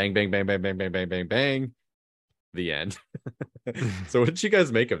 bang, bang, bang, bang, bang, bang, bang, the end. So what did you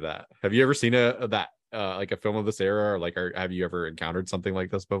guys make of that? Have you ever seen like a film of this era, or like, have you ever encountered something like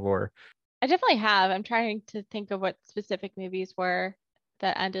this before? I definitely have. I'm trying to think of what specific movies were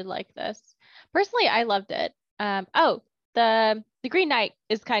that ended like this. Personally, I loved it. The Green Knight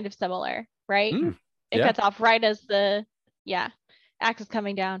is kind of similar, right? It Yeah. cuts off right as the axe is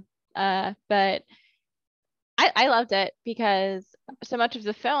coming down. But I loved it because so much of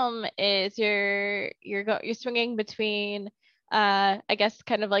the film is you're swinging between I guess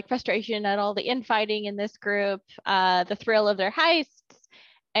kind of like frustration at all the infighting in this group, the thrill of their heists,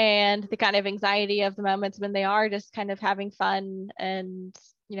 and the kind of anxiety of the moments when they are just kind of having fun and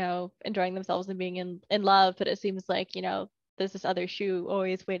enjoying themselves and being in love, but it seems like there's this other shoe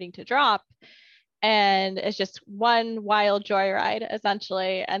always waiting to drop, and it's just one wild joyride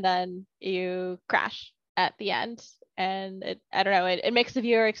essentially, and then you crash at the end. And I don't know, it makes the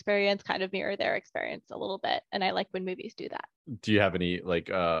viewer experience kind of mirror their experience a little bit, and I like when movies do that. Do you have any like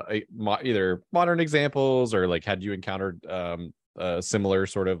either modern examples, or like had you encountered a similar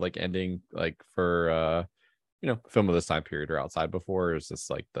sort of like ending, like for film of this time period or outside before, or is this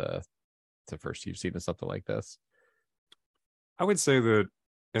like the first you've seen of something like this? I would say that,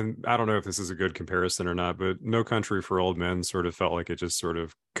 and I don't know if this is a good comparison or not, but No Country for Old Men sort of felt like it just sort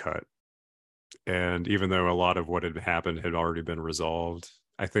of cut. And even though a lot of what had happened had already been resolved,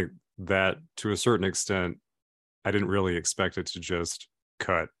 I think that to a certain extent, I didn't really expect it to just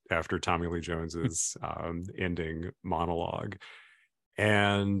cut after Tommy Lee Jones's ending monologue.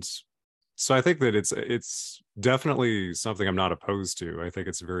 And So I think that it's definitely something I'm not opposed to. I think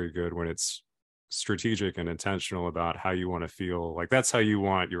it's very good when it's strategic and intentional about how you want to feel. Like that's how you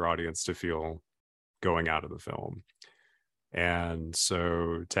want your audience to feel going out of the film. And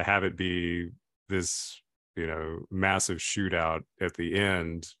so to have it be this, massive shootout at the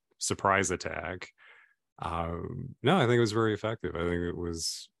end, surprise attack, no, I think it was very effective. I think it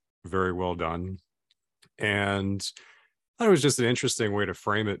was very well done. And I thought it was just an interesting way to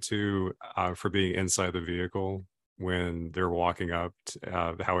frame it too, for being inside the vehicle when they're walking up,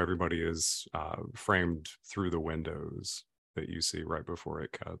 how everybody is framed through the windows that you see right before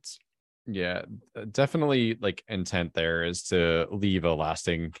it cuts. Yeah, definitely like intent there is to leave a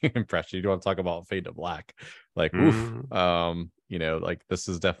lasting impression. You don't want to talk about Fade to Black. Like, oof. Like this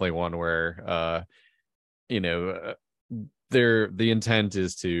is definitely one where you know, uh, the intent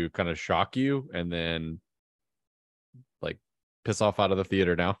is to kind of shock you and then like piss off out of the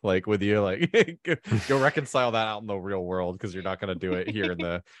theater now, like with you, like go reconcile that out in the real world, because you're not going to do it here in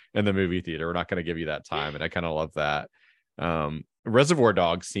the movie theater. We're not going to give you that time, and I kind of love that. Reservoir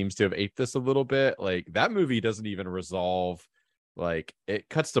Dogs seems to have aped this a little bit. Like that movie doesn't even resolve. Like it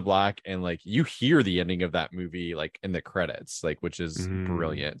cuts to black and like you hear the ending of that movie like in the credits, like, which is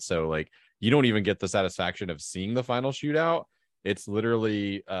brilliant. So like you don't even get the satisfaction of seeing the final shootout. It's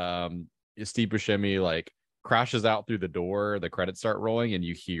literally Steve Buscemi like crashes out through the door, the credits start rolling, and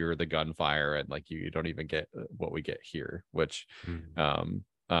you hear the gunfire, and like you don't even get what we get here, which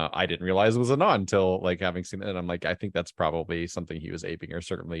I didn't realize was a nod until like having seen it. And I'm like, I think that's probably something he was aping, or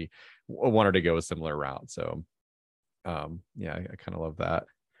certainly wanted to go a similar route. So yeah, I kind of love that.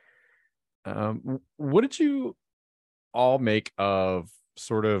 What did you all make of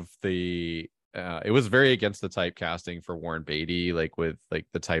sort of the it was very against the typecasting for Warren Beatty, like with like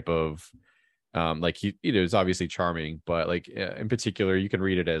the type of like he is obviously charming, but like in particular you can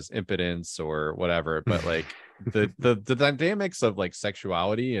read it as impotence or whatever, but like the dynamics of like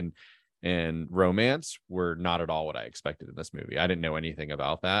sexuality and romance were not at all what I expected in this movie. I didn't know anything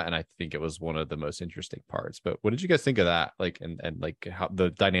about that, and I think it was one of the most interesting parts. But what did you guys think of that, like and like how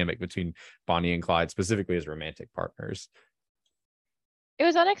the dynamic between Bonnie and Clyde specifically as romantic partners? It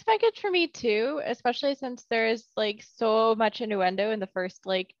was unexpected for me too, especially since there's like so much innuendo in the first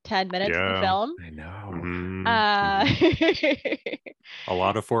like 10 minutes of the Yeah. film. I know. Uh A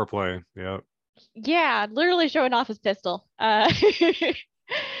lot of foreplay. Yep. yeah, literally showing off his pistol.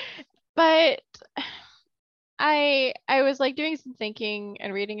 But I was like doing some thinking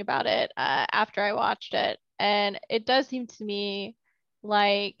and reading about it after I watched it, and it does seem to me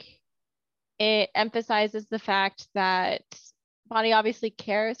like it emphasizes the fact that Bonnie obviously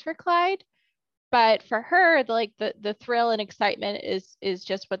cares for Clyde, but for her, the thrill and excitement is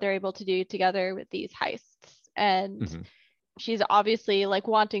just what they're able to do together with these heists, and she's obviously like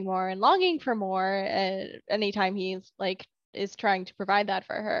wanting more and longing for more anytime he's like is trying to provide that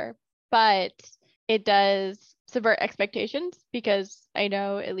for her. But it does subvert expectations, because I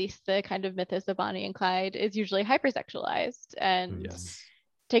know at least the kind of mythos of Bonnie and Clyde is usually hypersexualized, and Yes.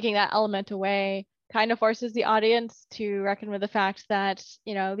 taking that element away kind of forces the audience to reckon with the fact that,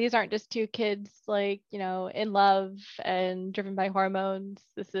 these aren't just two kids like, in love and driven by hormones.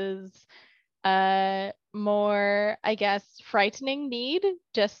 This is a more, I guess, frightening need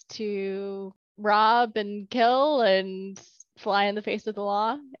just to rob and kill and fly in the face of the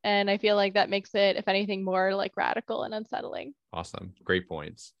law. And I feel like that makes it, if anything, more like radical and unsettling. Awesome, great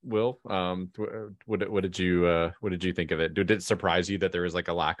points. Will, what did you think of it? Did it surprise you that there was like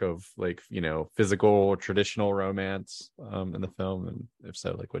a lack of like physical traditional romance in the film? And if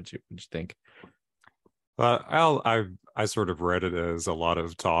so, like what'd you think? I sort of read it as a lot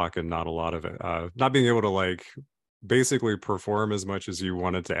of talk and not a lot of it. Not being able to like basically perform as much as you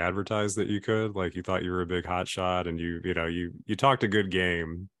wanted to advertise that you could. Like you thought you were a big hot shot, and you talked a good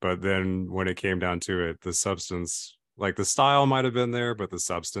game, but then when it came down to it, the substance, like the style might have been there, but the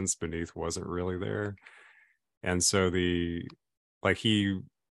substance beneath wasn't really there. And so he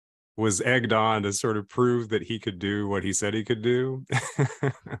was egged on to sort of prove that he could do what he said he could do.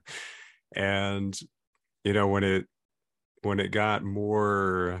 And when it got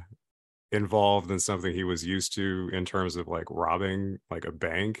more involved in something he was used to in terms of like robbing like a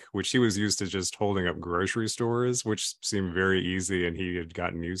bank, which he was used to just holding up grocery stores, which seemed very easy and he had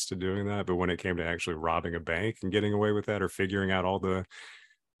gotten used to doing that. But when it came to actually robbing a bank and getting away with that, or figuring out all the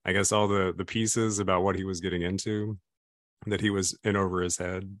pieces about what he was getting into, that he was in over his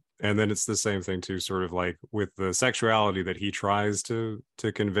head. And then it's the same thing too, sort of like with the sexuality that he tries to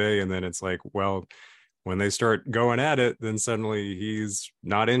convey. And then it's like, well, when they start going at it, then suddenly he's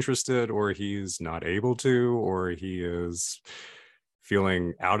not interested, or he's not able to, or he is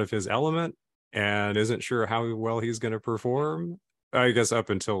feeling out of his element and isn't sure how well he's going to perform. I guess up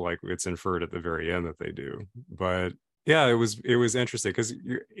until like it's inferred at the very end that they do. But yeah, it was interesting because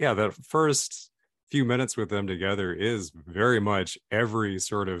yeah, that first few minutes with them together is very much every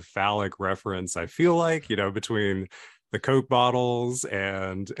sort of phallic reference, I feel like, between the Coke bottles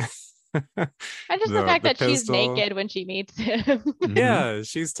and And just the fact the that she's pistol. naked when she meets him. Yeah,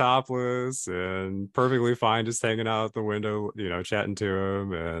 she's topless and perfectly fine, just hanging out the window, chatting to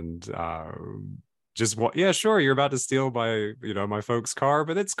him, and just yeah, sure, you're about to steal my folks' car,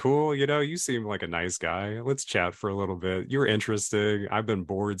 but it's cool, you seem like a nice guy. Let's chat for a little bit. You're interesting. I've been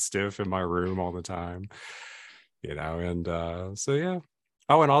bored stiff in my room all the time, and so yeah.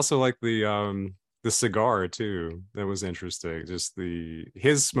 Oh, and also like the cigar too. That was interesting. Just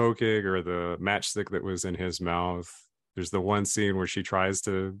his smoking or the matchstick that was in his mouth. There's the one scene where she tries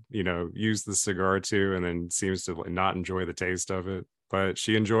to, use the cigar too, and then seems to not enjoy the taste of it. But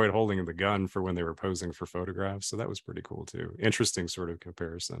she enjoyed holding the gun for when they were posing for photographs. So that was pretty cool too. Interesting sort of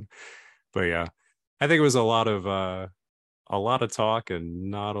comparison. But yeah, I think it was a lot of talk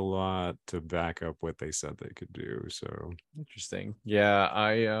and not a lot to back up what they said they could do. So interesting. Yeah,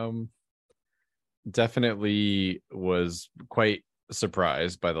 I definitely was quite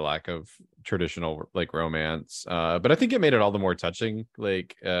surprised by the lack of traditional like romance, but I think it made it all the more touching,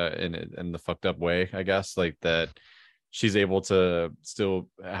 like in the fucked up way, I guess, like that she's able to still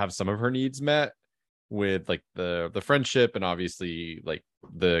have some of her needs met with like the friendship and obviously like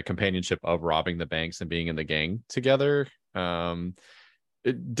the companionship of robbing the banks and being in the gang together.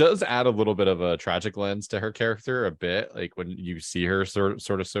 It does add a little bit of a tragic lens to her character a bit, like when you see her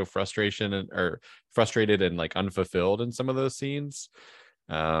sort of so frustrated and like unfulfilled in some of those scenes.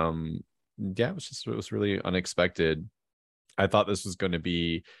 Yeah, it was really unexpected. I thought this was going to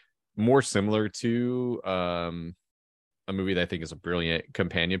be more similar to a movie that I think is a brilliant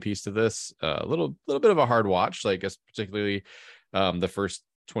companion piece to this. A little bit of a hard watch, like, I guess particularly the first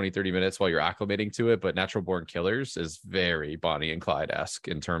 20-30 minutes while you're acclimating to it, but Natural Born Killers is very Bonnie and Clyde-esque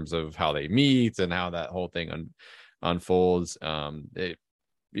in terms of how they meet and how that whole thing unfolds.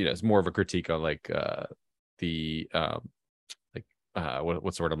 It's more of a critique on like the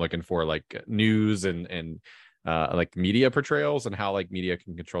what's the word I'm looking for, like news and like media portrayals and how like media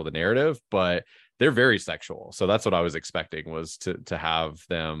can control the narrative, but they're very sexual. So that's what I was expecting, was to have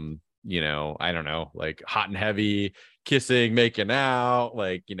them, I don't know, like hot and heavy, kissing, making out,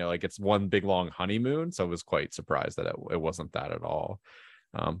 like, like it's one big long honeymoon. So I was quite surprised that it wasn't that at all.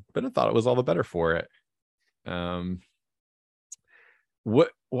 But I thought it was all the better for it.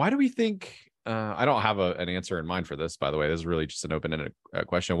 Why do we think, I don't have an answer in mind for this, by the way. This is really just an open-ended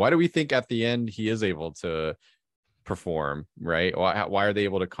question. Why do we think at the end he is able to perform, right? Why are they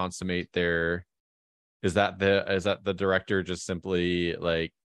able to consummate their, is that the director just simply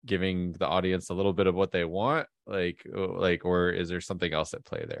like giving the audience a little bit of what they want, like, or is there something else at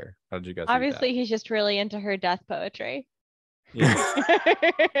play there? How did you guys Obviously he's just really into her death poetry. Yeah.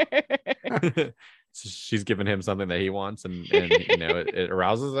 So she's giving him something that he wants, and it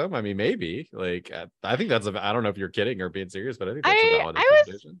arouses him. I mean, maybe, like, I think that's I don't know if you're kidding or being serious, but I think that's a valid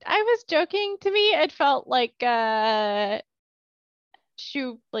interpretation. I was joking. To me, it felt like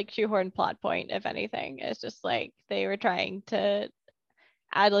shoehorn plot point, if anything. It's just like they were trying to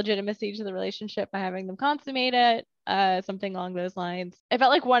add legitimacy to the relationship by having them consummate it, something along those lines. It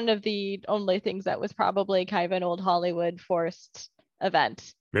felt like one of the only things that was probably kind of an old Hollywood forced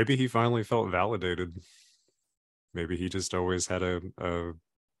event. Maybe he finally felt validated. Maybe he just always had a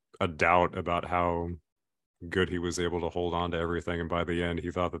doubt about how good he was able to hold on to everything, and by the end he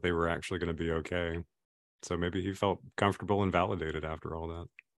thought that they were actually going to be okay. So maybe he felt comfortable and validated after all that.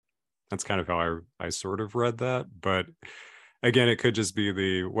 That's kind of how I sort of read that. But again, it could just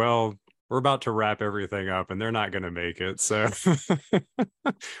be we're about to wrap everything up and they're not going to make it. So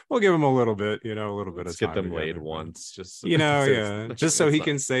we'll give him a little bit, a little bit of time. Get them laid once, just, just so he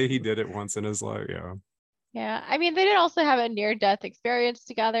can say he did it once in his life. Yeah. Yeah. I mean, they did also have a near-death experience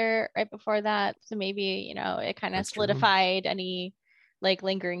together right before that. So maybe, it kind of solidified any like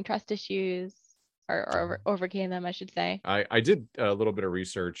lingering trust issues or overcame them, I should say. I did a little bit of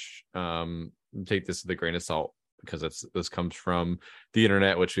research. Take this with a grain of salt, because this comes from the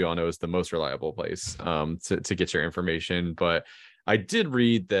internet, which we all know is the most reliable place to get your information. But I did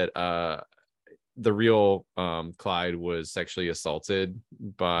read that the real Clyde was sexually assaulted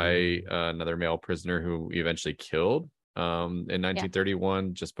by another male prisoner who he eventually killed in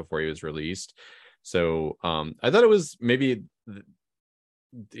 1931, just before he was released. So I thought it was maybe,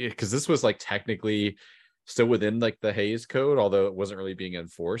 because this was like technically still within like the Hays Code, although it wasn't really being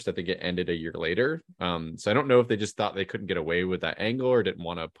enforced. I think it ended a year later. So I don't know if they just thought they couldn't get away with that angle or didn't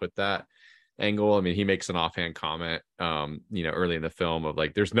want to put that angle. I mean, he makes an offhand comment, early in the film of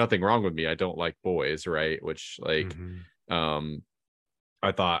like, "There's nothing wrong with me. I don't like boys," right? Which like,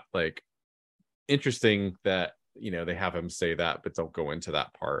 I thought like interesting that they have him say that, but don't go into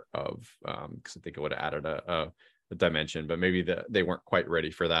that part of because I think it would have added a dimension, but maybe they weren't quite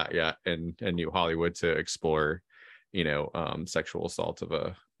ready for that yet in New Hollywood to explore sexual assault of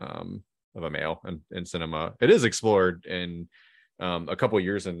a male in cinema. It is explored in a couple of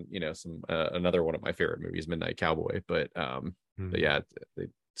years in some another one of my favorite movies, Midnight Cowboy, but yeah, they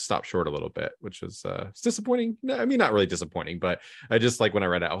stopped short a little bit, which was it's disappointing. I mean, not really disappointing, but I just like when I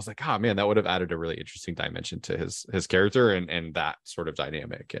read it, I was like, oh man, that would have added a really interesting dimension to his character and that sort of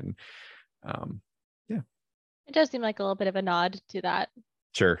dynamic. And yeah, it does seem like a little bit of a nod to that.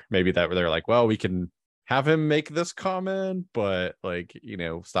 Sure, maybe that they're like, well, we can have him make this comment, but like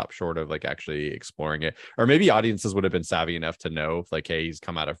stop short of like actually exploring it. Or maybe audiences would have been savvy enough to know like, hey, he's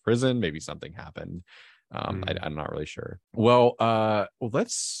come out of prison, maybe something happened. I'm not really sure. Well,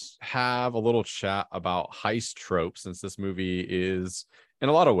 let's have a little chat about heist tropes, since this movie is in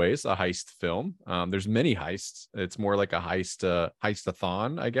a lot of ways a heist film. There's many heists. It's more like a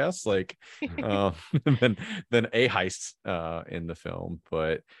heistathon, I guess, like than a heist in the film.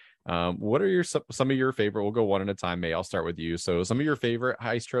 But what are some of your favorite? We'll go one at a time. May, I'll start with you. So some of your favorite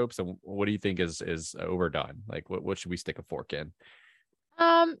heist tropes, and what do you think is overdone? Like what should we stick a fork in?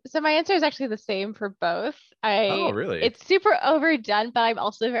 So my answer is actually the same for both. Oh, really? It's super overdone, but I'm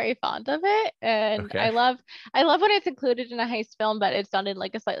also very fond of it. And Okay. I love when it's included in a heist film, but it's done in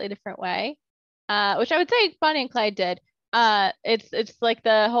like a slightly different way. Which I would say Bonnie and Clyde did. It's like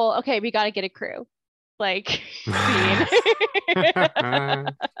the whole, okay, we gotta get a crew. Like scene. Yeah.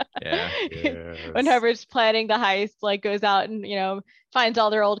 When whoever's planning the heist like goes out and finds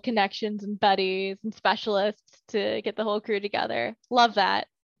all their old connections and buddies and specialists to get the whole crew together. Love that.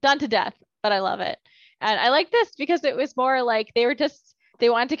 Done to death, but I love it. And I like this because it was more like they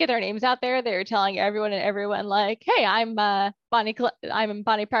wanted to get their names out there. They were telling everyone like, hey, I'm Bonnie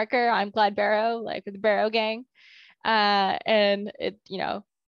Parker, I'm Clyde Barrow, like with the Barrow gang. And it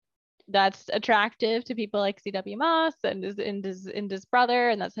that's attractive to people like C.W. Moss and his brother,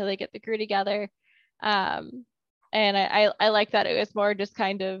 and that's how they get the crew together. And I like that it was more just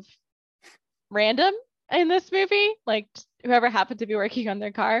kind of random in this movie. Like whoever happened to be working on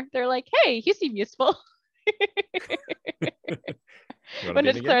their car, they're like, "Hey, you seem useful." When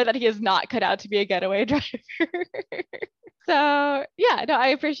it's clear that he is not cut out to be a getaway driver. So yeah, no, I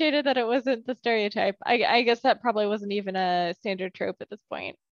appreciated that it wasn't the stereotype. I guess that probably wasn't even a standard trope at this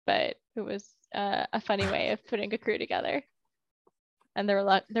point, but it was a funny way of putting a crew together. And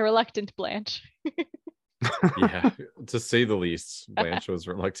the reluctant Blanche. Yeah, to say the least, Blanche was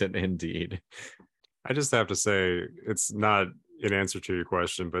reluctant indeed. I just have to say, it's not an answer to your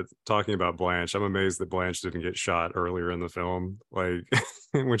question, but talking about Blanche, I'm amazed that Blanche didn't get shot earlier in the film. Like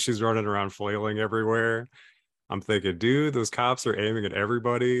when she's running around flailing everywhere, I'm thinking, dude, those cops are aiming at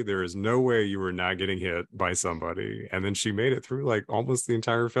everybody. There is no way you were not getting hit by somebody. And then she made it through like almost the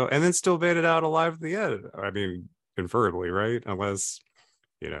entire film and then still made it out alive at the end. I mean, inferably, right? Unless,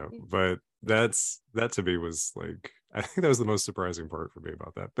 but that to me was like, I think that was the most surprising part for me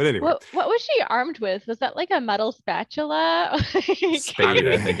about that. But anyway. What was she armed with? Was that like a metal spatula? Spade,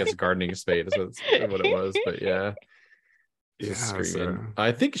 I think it's a gardening spade is what it was. But yeah. Yeah, screaming.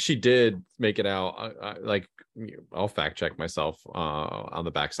 I think she did make it out. I'll fact check myself on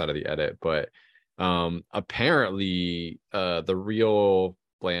the backside of the edit, but apparently the real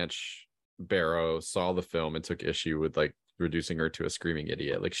Blanche Barrow saw the film and took issue with like reducing her to a screaming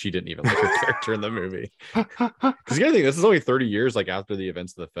idiot. Like she didn't even like her character in the movie. Because you gotta think this is only 30 years like after the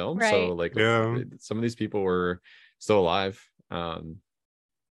events of the film, right. So like some of these people were still alive.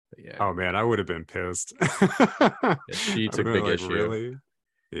 Yeah. Oh man, I would have been pissed. Yeah, she took big issue. Really?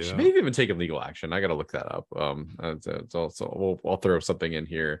 Yeah. She may have even taken legal action. I gotta look that up. It's also I'll throw something in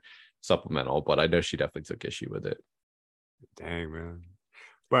here supplemental, but I know she definitely took issue with it. Dang, man.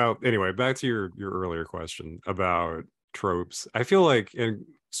 Well, anyway, back to your earlier question about tropes. I feel like, and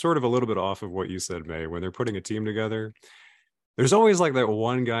sort of a little bit off of what you said, May, when they're putting a team together, there's always like that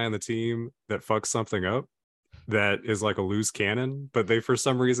one guy on the team that fucks something up that is like a loose cannon, but they for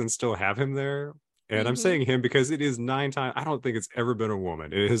some reason still have him there. And I'm saying him because it is 9 times, I don't think it's ever been a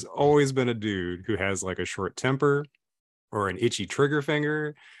woman. It has always been a dude who has like a short temper or an itchy trigger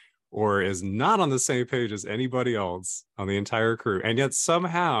finger or is not on the same page as anybody else on the entire crew. And yet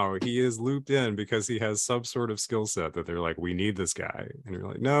somehow he is looped in because he has some sort of skill set that they're like, we need this guy. And you're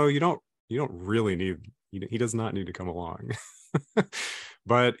like, no, you don't really need He does not need to come along.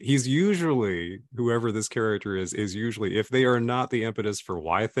 But he's usually, whoever this character is usually, if they are not the impetus for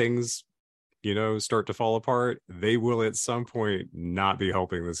why things, start to fall apart, they will at some point not be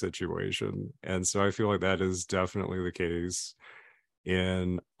helping the situation. And so I feel like that is definitely the case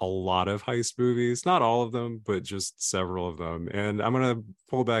in a lot of heist movies, not all of them, but just several of them. And I'm going to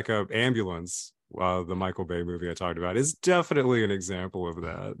pull back up Ambulance. The Michael Bay movie I talked about is definitely an example of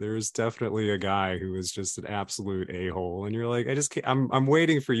that. There's definitely a guy who is just an absolute a-hole, and you're like, I just can't, I'm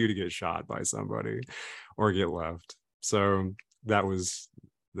waiting for you to get shot by somebody or get left. So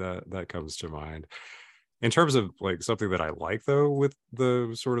that comes to mind. In terms of like something that I like though with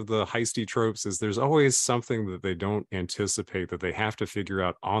the sort of the heisty tropes is there's always something that they don't anticipate, that they have to figure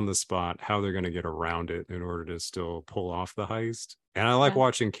out on the spot how they're going to get around it in order to still pull off the heist. And I like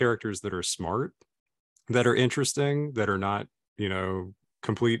watching characters that are smart, that are interesting, that are not,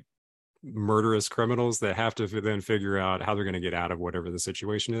 complete murderous criminals that have to then figure out how they're going to get out of whatever the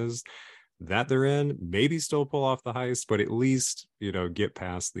situation is that they're in, maybe still pull off the heist, but at least, get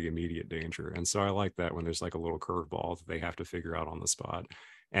past the immediate danger. And so I like that when there's like a little curveball that they have to figure out on the spot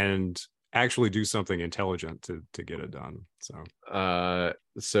and actually do something intelligent to get it done.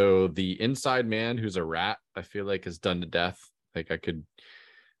 So the inside man who's a rat, I feel like is done to death. Like I could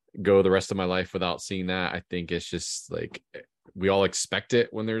go the rest of my life without seeing that. I think it's just like we all expect it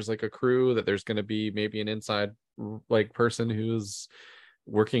when there's like a crew that there's going to be maybe an inside like person who's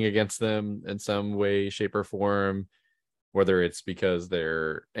working against them in some way, shape, or form, whether it's because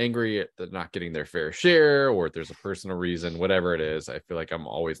they're angry at not getting their fair share or if there's a personal reason, whatever it is. I feel like I'm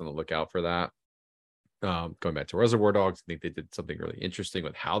always on the lookout for that. Going back to Reservoir Dogs, I think they did something really interesting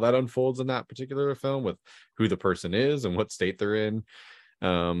with how that unfolds in that particular film, with who the person is and what state they're in,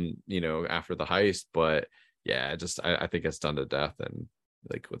 after the heist. But yeah, I think it's done to death, and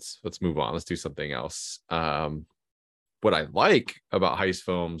like let's move on. Let's do something else. What I like about heist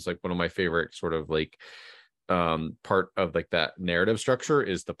films, like one of my favorite sort of like part of like that narrative structure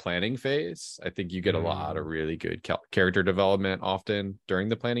is the planning phase. I think you get a lot of really good character development often during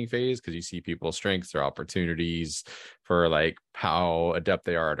the planning phase, because you see people's strengths, their opportunities for like how adept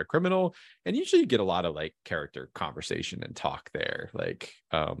they are at a criminal, and usually you get a lot of like character conversation and talk there, like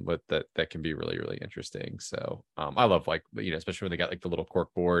but that can be really, really interesting. So I love, like, especially when they got like the little cork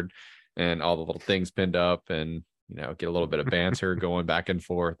board and all the little things pinned up, and get a little bit of banter going back and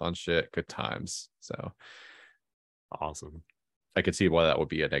forth on shit. Good times. So awesome. I could see why that would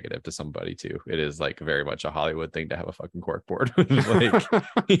be a negative to somebody too. It is like very much a Hollywood thing to have a fucking cork board with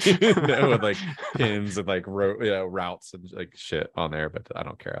with like pins and like routes and like shit on there. But I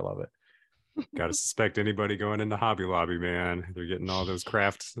don't care. I love it. Gotta suspect anybody going into Hobby Lobby, man. They're getting all those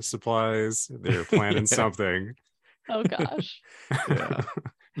craft supplies. They're planning something. Oh gosh. Yeah.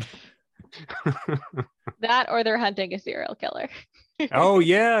 That, or they're hunting a serial killer. Oh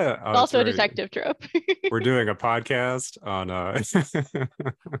yeah. Oh, also a right. detective trope. We're doing a podcast on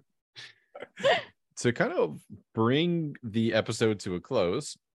to kind of bring the episode to a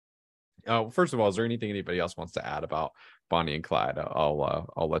close. First of all, is there anything anybody else wants to add about Bonnie and Clyde? I'll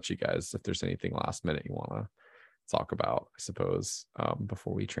let you guys, if there's anything last minute you want to talk about, I suppose,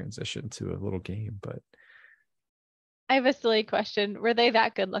 before we transition to a little game. But I have a silly question. Were they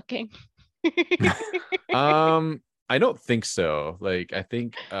that good looking? I don't think so. Like, I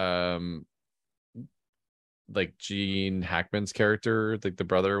think like Gene Hackman's character, like the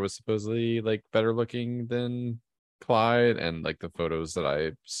brother, was supposedly like better looking than Clyde, and like the photos that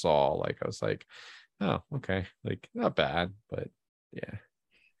I saw, like I was like, oh, okay, like not bad, but yeah.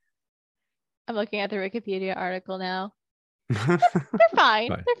 I'm looking at the Wikipedia article now. They're fine.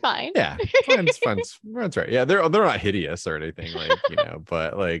 They're fine. Yeah, it's fine. That's right. Yeah, they're not hideous or anything, like,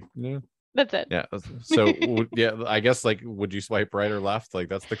 but like, That's it. Yeah. So yeah, I guess, like, would you swipe right or left? Like,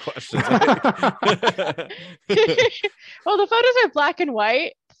 that's the question. Well, the photos are black and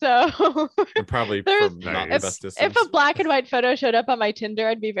white, so and probably from not the best distance. If a black and white photo showed up on my Tinder,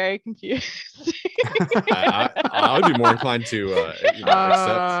 I'd be very confused. I would be more inclined to accept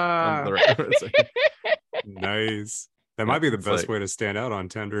the right. Nice. That might be the best way to stand out on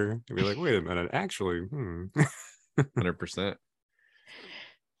Tinder. You'd be like, wait a minute, actually, 100%.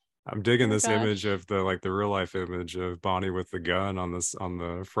 I'm digging this image of the real life image of Bonnie with the gun on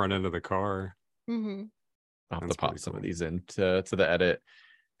the front end of the car. Mm-hmm. I'll have to pop some of these into the edit.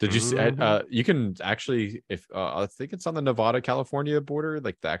 Did you see? You can actually, if I think it's on the Nevada-California border,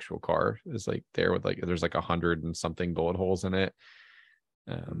 like the actual car is like there with there's like 100 and something bullet holes in it.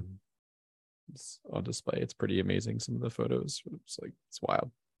 It's on display. It's pretty amazing. Some of the photos, it's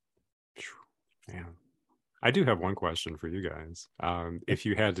wild. Yeah. I do have one question for you guys. If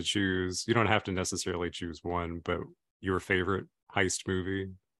you had to choose, you don't have to necessarily choose one, but your favorite heist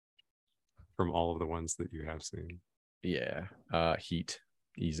movie from all of the ones that you have seen. Yeah, Heat,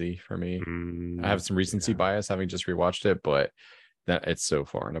 easy for me. I Mm, have some recency yeah. bias having just rewatched it, but that it's so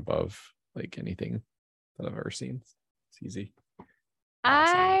far and above like anything that I've ever seen. It's easy.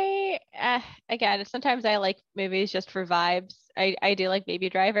 Awesome. Again, sometimes I like movies just for vibes. I do like Baby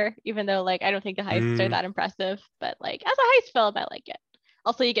Driver, even though like I don't think the heists are Mm, that impressive, but like as a heist film, I like it.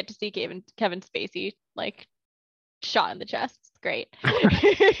 Also, you get to see Kevin Spacey like shot in the chest. It's great.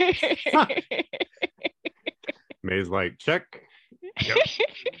 May's like, check. Yep.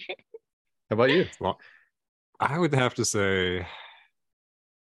 How about you? Well, I would have to say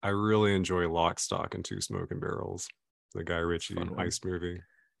I really enjoy Lock, Stock, and Two Smoking Barrels, the Guy Ritchie Fun one. heist movie.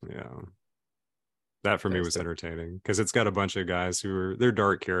 Yeah. That for me Nice. was entertaining because it's got a bunch of guys who are they're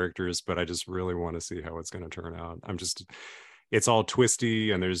dark characters, but I just really want to see how it's going to turn out. It's all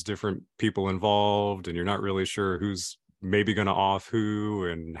twisty and there's different people involved, and you're not really sure who's maybe going to off who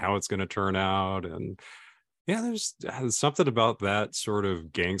and how it's going to turn out. And yeah, there's something about that sort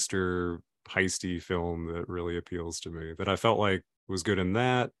of gangster heisty film that really appeals to me that I felt like was good in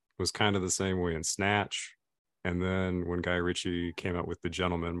that, was kind of the same way in Snatch. And then when Guy Ritchie came out with The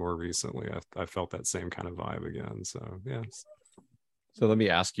Gentleman more recently, I felt that same kind of vibe again. So yeah. So let me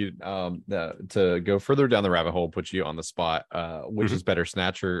ask you to go further down the rabbit hole, put you on the spot. Which is Mhm. better,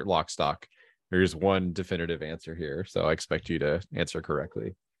 Snatch or Lock, Stock? There's one definitive answer here, so I expect you to answer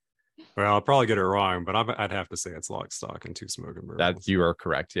correctly. Well, I'll probably get it wrong, but I'd have to say it's Lock, Stock, and Two Smoking That Barrels. you are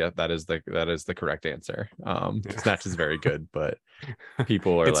correct. Yeah, that is the correct answer. Yeah. Snatch is very good, but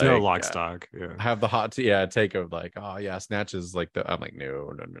people are It's no like, Lock, Stock. Yeah. have the take of like, oh yeah, Snatch is like the. I'm like,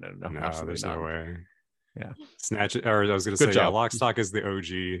 no, No, absolutely there's not. no way. Yeah, Snatch, or I was going to good say, yeah, job. Lock, Stock is the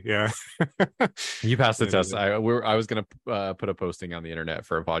OG. Yeah. You passed the test. And I was gonna put a posting on the internet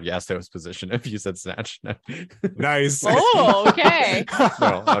for a podcast host position if you said Snatch. nice. Oh, okay.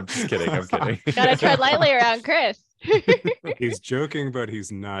 No, I'm just kidding. I'm kidding. Gotta tread lightly around Chris. He's joking, but he's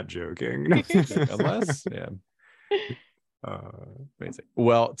not joking. Unless, yeah. Uh, Amazing.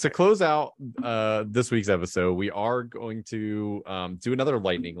 Well, to close out this week's episode, we are going to do another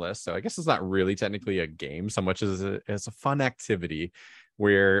lightning list. So I guess it's not really technically a game so much as a fun activity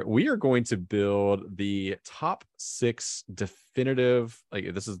where we are going to build the top 6 definitive,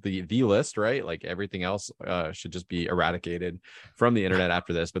 like this is the list, right? Like everything else should just be eradicated from the internet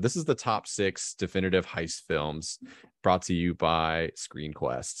after this. But this is the top 6 definitive heist films brought to you by Screen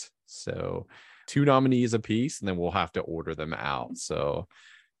Quest. So 2 nominees apiece, and then we'll have to order them out. So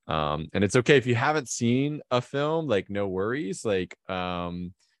and it's okay if you haven't seen a film, like no worries. Like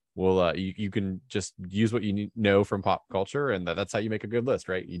we'll you can just use what you know from pop culture, and that's how you make a good list,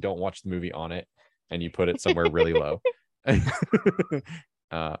 right? You don't watch the movie on it and you put it somewhere really low.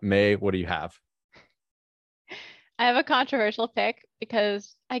 May, what do you have? I have a controversial pick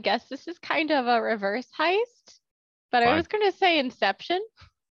because I guess this is kind of a reverse heist, but I Fine. was going to say Inception.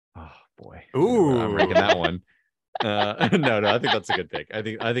 Oh boy. Ooh. I'm ranking that one. No, I think that's a good pick. I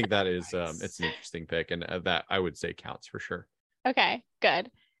think that is Nice. it's an interesting pick, and that I would say counts for sure. Okay,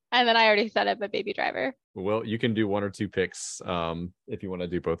 good. And then I already said it, but Baby Driver. Well, you can do 1 or 2 picks if you want to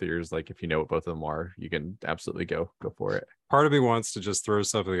do both of yours. Like if you know what both of them are, you can absolutely go for it. Part of me wants to just throw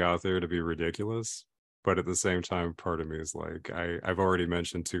something out there to be ridiculous, but at the same time, part of me is like, I've already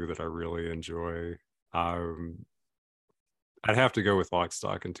mentioned 2 that I really enjoy. I'd have to go with Lock,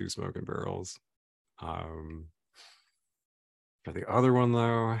 Stock, and Two Smoking Barrels. For the other one,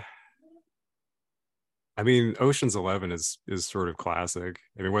 though, I mean, Ocean's 11 is sort of classic.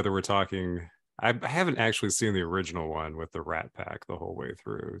 I mean, whether we're talking, I haven't actually seen the original one with the Rat Pack the whole way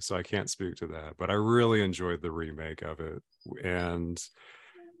through, so I can't speak to that. But I really enjoyed the remake of it, and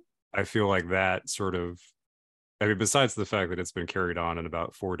I feel like that sort of, I mean, besides the fact that it's been carried on in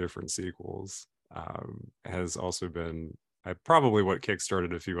about 4 different sequels, has also been probably what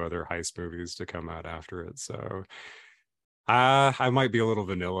kickstarted a few other heist movies to come out after it. So I might be a little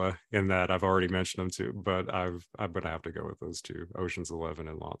vanilla in that I've already mentioned them too, but I'm gonna have to go with those 2, Ocean's 11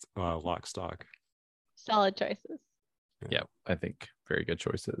 and Lock, Stock. Solid choices. Yeah, I think very good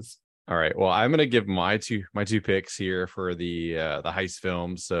choices. All right. Well, I'm gonna give my two picks here for the heist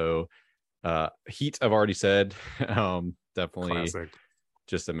film. So Heat, I've already said. Definitely Classic.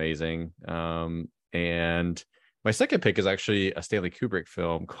 just amazing. And my second pick is actually a Stanley Kubrick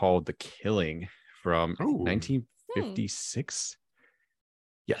film called The Killing from 1956.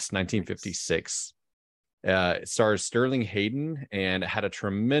 Yes, 1956. It stars Sterling Hayden, and it had a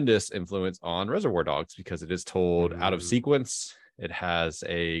tremendous influence on Reservoir Dogs because it is told out of sequence. It has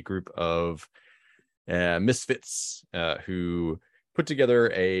a group of misfits who put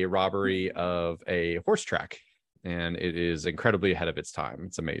together a robbery of a horse track, and it is incredibly ahead of its time.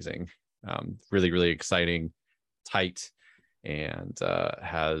 It's amazing. Really, really exciting, tight, and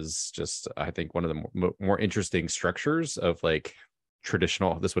has just, I think, one of the more interesting structures of like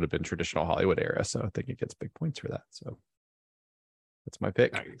traditional. This would have been traditional Hollywood era, so I think it gets big points for that. So that's my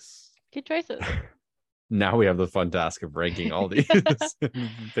pick. Nice. Good choices. Now we have the fun task of ranking all these,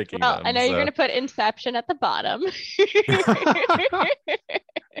 picking Well, them. I know you're going to put Inception at the bottom.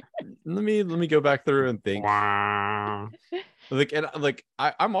 Let me go back through and think. Wow.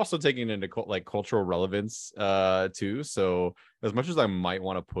 I'm also taking into cultural relevance too. So as much as I might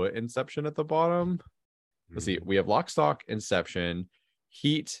want to put Inception at the bottom, let's see. We have Lock, Stock, Inception,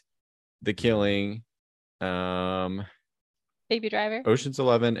 Heat, The Killing, Baby Driver, Ocean's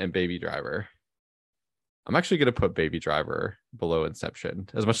 11, and Baby Driver. I'm actually going to put Baby Driver below Inception.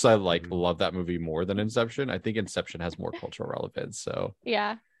 As much as I love that movie more than Inception, I think Inception has more cultural relevance. So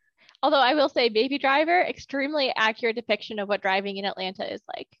yeah. Although I will say Baby Driver, extremely accurate depiction of what driving in Atlanta is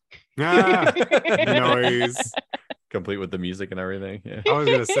like. Noise. Complete with the music and everything. Yeah. I was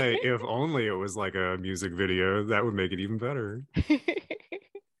going to say, if only it was like a music video, that would make it even better.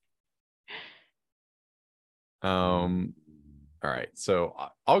 All right, so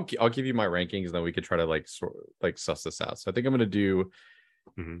I'll give you my rankings, and then we could try to suss this out. So I think I'm gonna do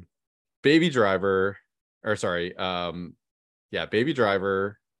Baby Driver, or sorry, Baby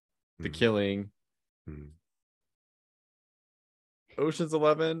Driver, The Killing, Ocean's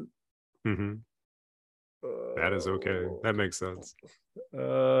 11. That is okay. That makes sense.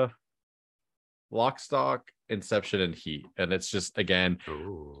 Lock, Stock, Inception, and Heat. And it's just, again,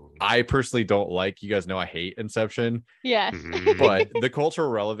 I personally don't like, you guys know I hate Inception. Yes. But the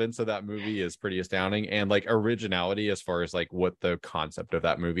cultural relevance of that movie is pretty astounding, and like originality as far as like what the concept of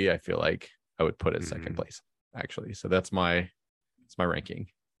that movie, I feel like I would put it second place, actually. So that's my ranking.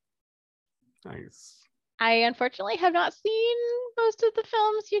 Nice. I unfortunately have not seen most of the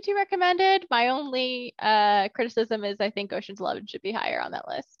films you two recommended. My only criticism is I think Ocean's 11 should be higher on that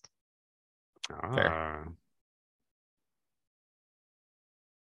list. Fair.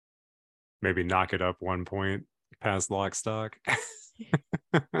 Maybe knock it up 1 point past Lock, Stock.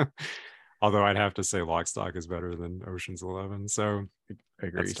 Although I'd have to say Lock, Stock is better than Ocean's 11. So I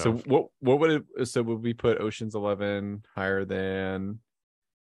agree. So what would it? So would we put Ocean's 11 higher than?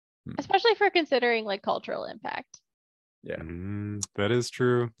 Especially for considering like cultural impact. Yeah, that is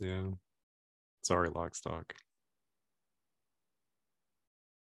true. Yeah. Sorry, Lock, Stock.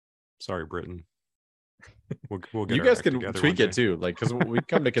 Sorry, Britain. We'll get you guys can tweak it too, like, because we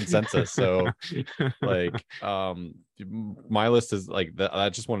come to consensus. So like my list is like that. I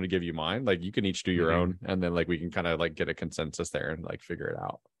just wanted to give you mine. Like you can each do your own, and then like we can kind of like get a consensus there and like figure it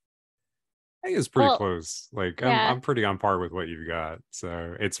out. I think it's pretty close. Like yeah. I'm pretty on par with what you've got.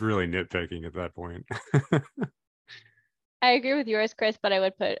 So it's really nitpicking at that point. I agree with yours, Chris, but I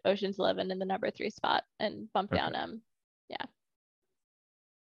would put Ocean's 11 in the number 3 spot and bump down yeah.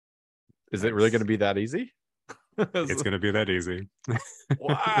 Is it really going to be that easy? It's going to be that easy.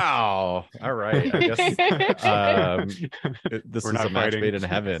 Wow. All right. I guess this is a match made in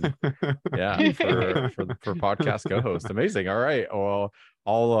heaven. Yeah, for podcast co-host. Amazing. All right. Well,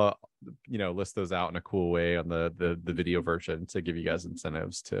 I'll list those out in a cool way on the video version to give you guys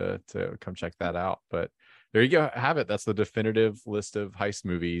incentives to come check that out. But there you go. Have it. That's the definitive list of heist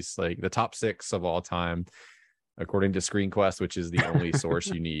movies, like the top 6 of all time, according to ScreenQuest, which is the only source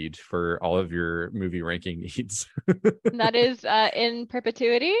you need for all of your movie ranking needs. That is in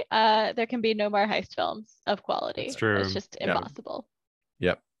perpetuity. There can be no more heist films of quality. It's true. It's just impossible.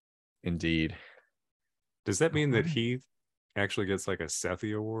 Yep. Indeed. Does that mean that Heath actually gets like a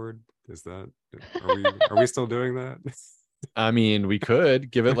Sethi award? Is that are we still doing that? I mean, we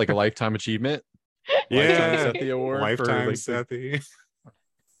could give it like a lifetime achievement. Yeah, lifetime Sethi award. Lifetime for, Sethi.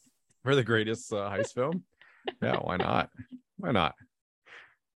 For the greatest heist film. Yeah, why not? Why not?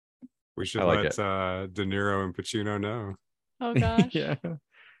 We should let De Niro and Pacino know. Oh gosh. Yeah.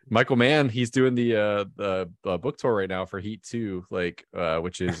 Michael Mann, he's doing the book tour right now for Heat 2,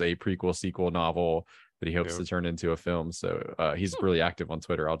 which is a prequel sequel novel that he hopes to turn into a film. So he's really active on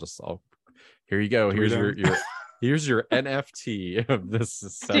Twitter. I'll here you go. Here's your NFT of this.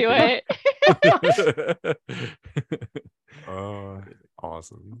 Do it.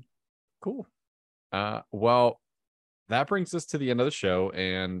 Awesome. Cool. Well, that brings us to the end of the show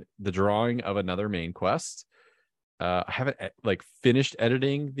and the drawing of another main quest. I haven't finished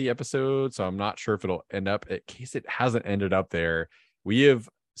editing the episode, so I'm not sure if it'll end up, in case it hasn't ended up there. We have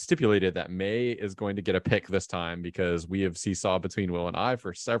stipulated that May is going to get a pick this time because we have seesawed between Will and I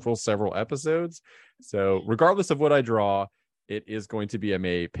for several episodes. So regardless of what I draw, it is going to be a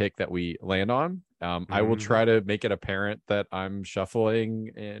May pick that we land on. I will try to make it apparent that I'm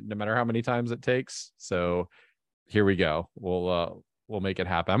shuffling, no matter how many times it takes. So here we go. We'll make it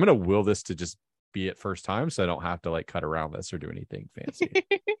happen. I'm gonna will this to just be it first time, so I don't have to like cut around this or do anything fancy.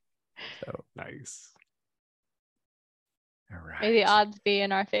 So Nice. All right. May the odds be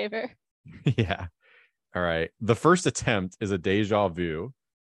in our favor. Yeah. All right. The first attempt is a deja vu.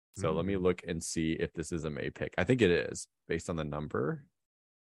 So let me look and see if this is a May pick. I think it is based on the number.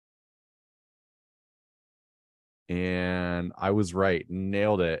 And I was right.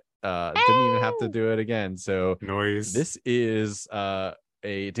 Nailed it. Didn't even have to do it again. So Noise. this is a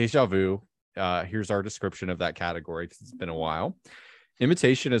deja vu. Here's our description of that category because it's been a while.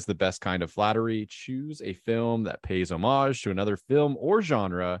 Imitation is the best kind of flattery. Choose a film that pays homage to another film or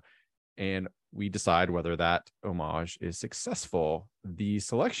genre, and we decide whether that homage is successful. The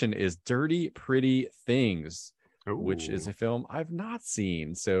selection is Dirty Pretty Things, which is a film I've not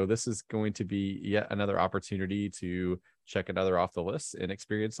seen. So this is going to be yet another opportunity to check another off the list and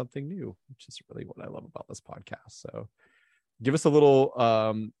experience something new, which is really what I love about this podcast. So give us a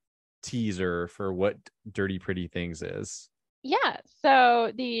little teaser for what Dirty Pretty Things is. Yeah,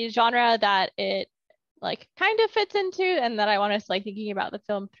 so the genre that it like kind of fits into and that I want us like thinking about the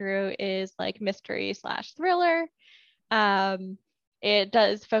film through is like mystery / thriller. It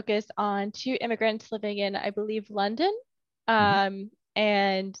does focus on two immigrants living in, I believe, London.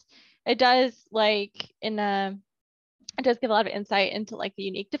 And it does it does give a lot of insight into like the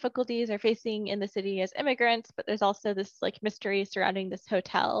unique difficulties they're facing in the city as immigrants, but there's also this like mystery surrounding this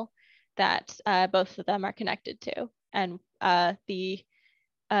hotel that both of them are connected to, and the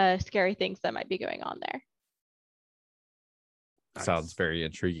scary things that might be going on there. Nice. Sounds very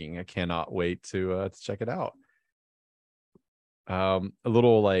intriguing. I cannot wait to check it out. A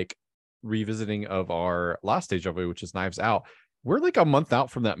little like revisiting of our last deja vu, which is Knives Out. We're like a month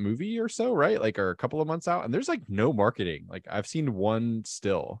out from that movie or so, right? Like, or a couple of months out, and there's like no marketing. Like, I've seen one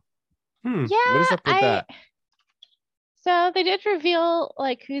still. Yeah, what is up with that? So they did reveal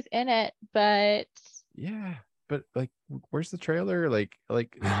like who's in it, but yeah, but like, where's the trailer? Like,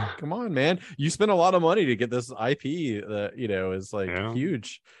 come on, man! You spent a lot of money to get this IP that is like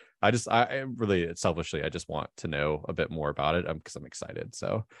huge. I really selfishly, I just want to know a bit more about it because I'm excited.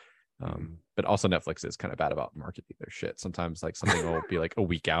 So, but also Netflix is kind of bad about marketing their shit. Sometimes like something will be like a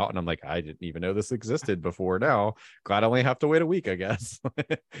week out, and I'm like, I didn't even know this existed before now. Glad I only have to wait a week, I guess.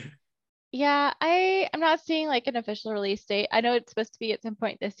 Yeah, I'm not seeing like an official release date. I know it's supposed to be at some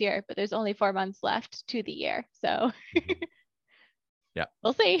point this year, but there's only 4 months left to the year. So yeah,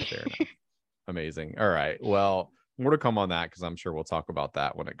 we'll see. Fair enough. Amazing. All right. Well, more to come on that because I'm sure we'll talk about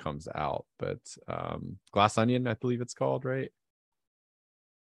that when it comes out. But Glass Onion, I believe it's called, right?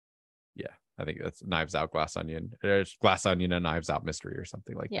 Yeah, I think that's Knives Out, Glass Onion. There's Glass Onion and Knives Out Mystery or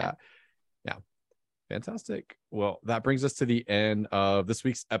something like that. Yeah. Fantastic. Well, that brings us to the end of this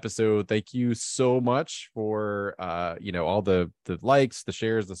week's episode. Thank you so much for all the likes, the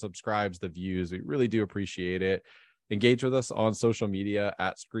shares, the subscribes, the views. We really do appreciate it. Engage with us on social media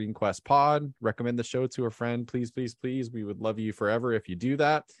at ScreenQuest Pod. Recommend the show to a friend, please, please, please. We would love you forever if you do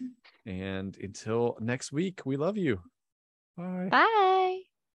that. And until next week, we love you. Bye. Bye.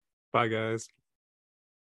 Bye, guys.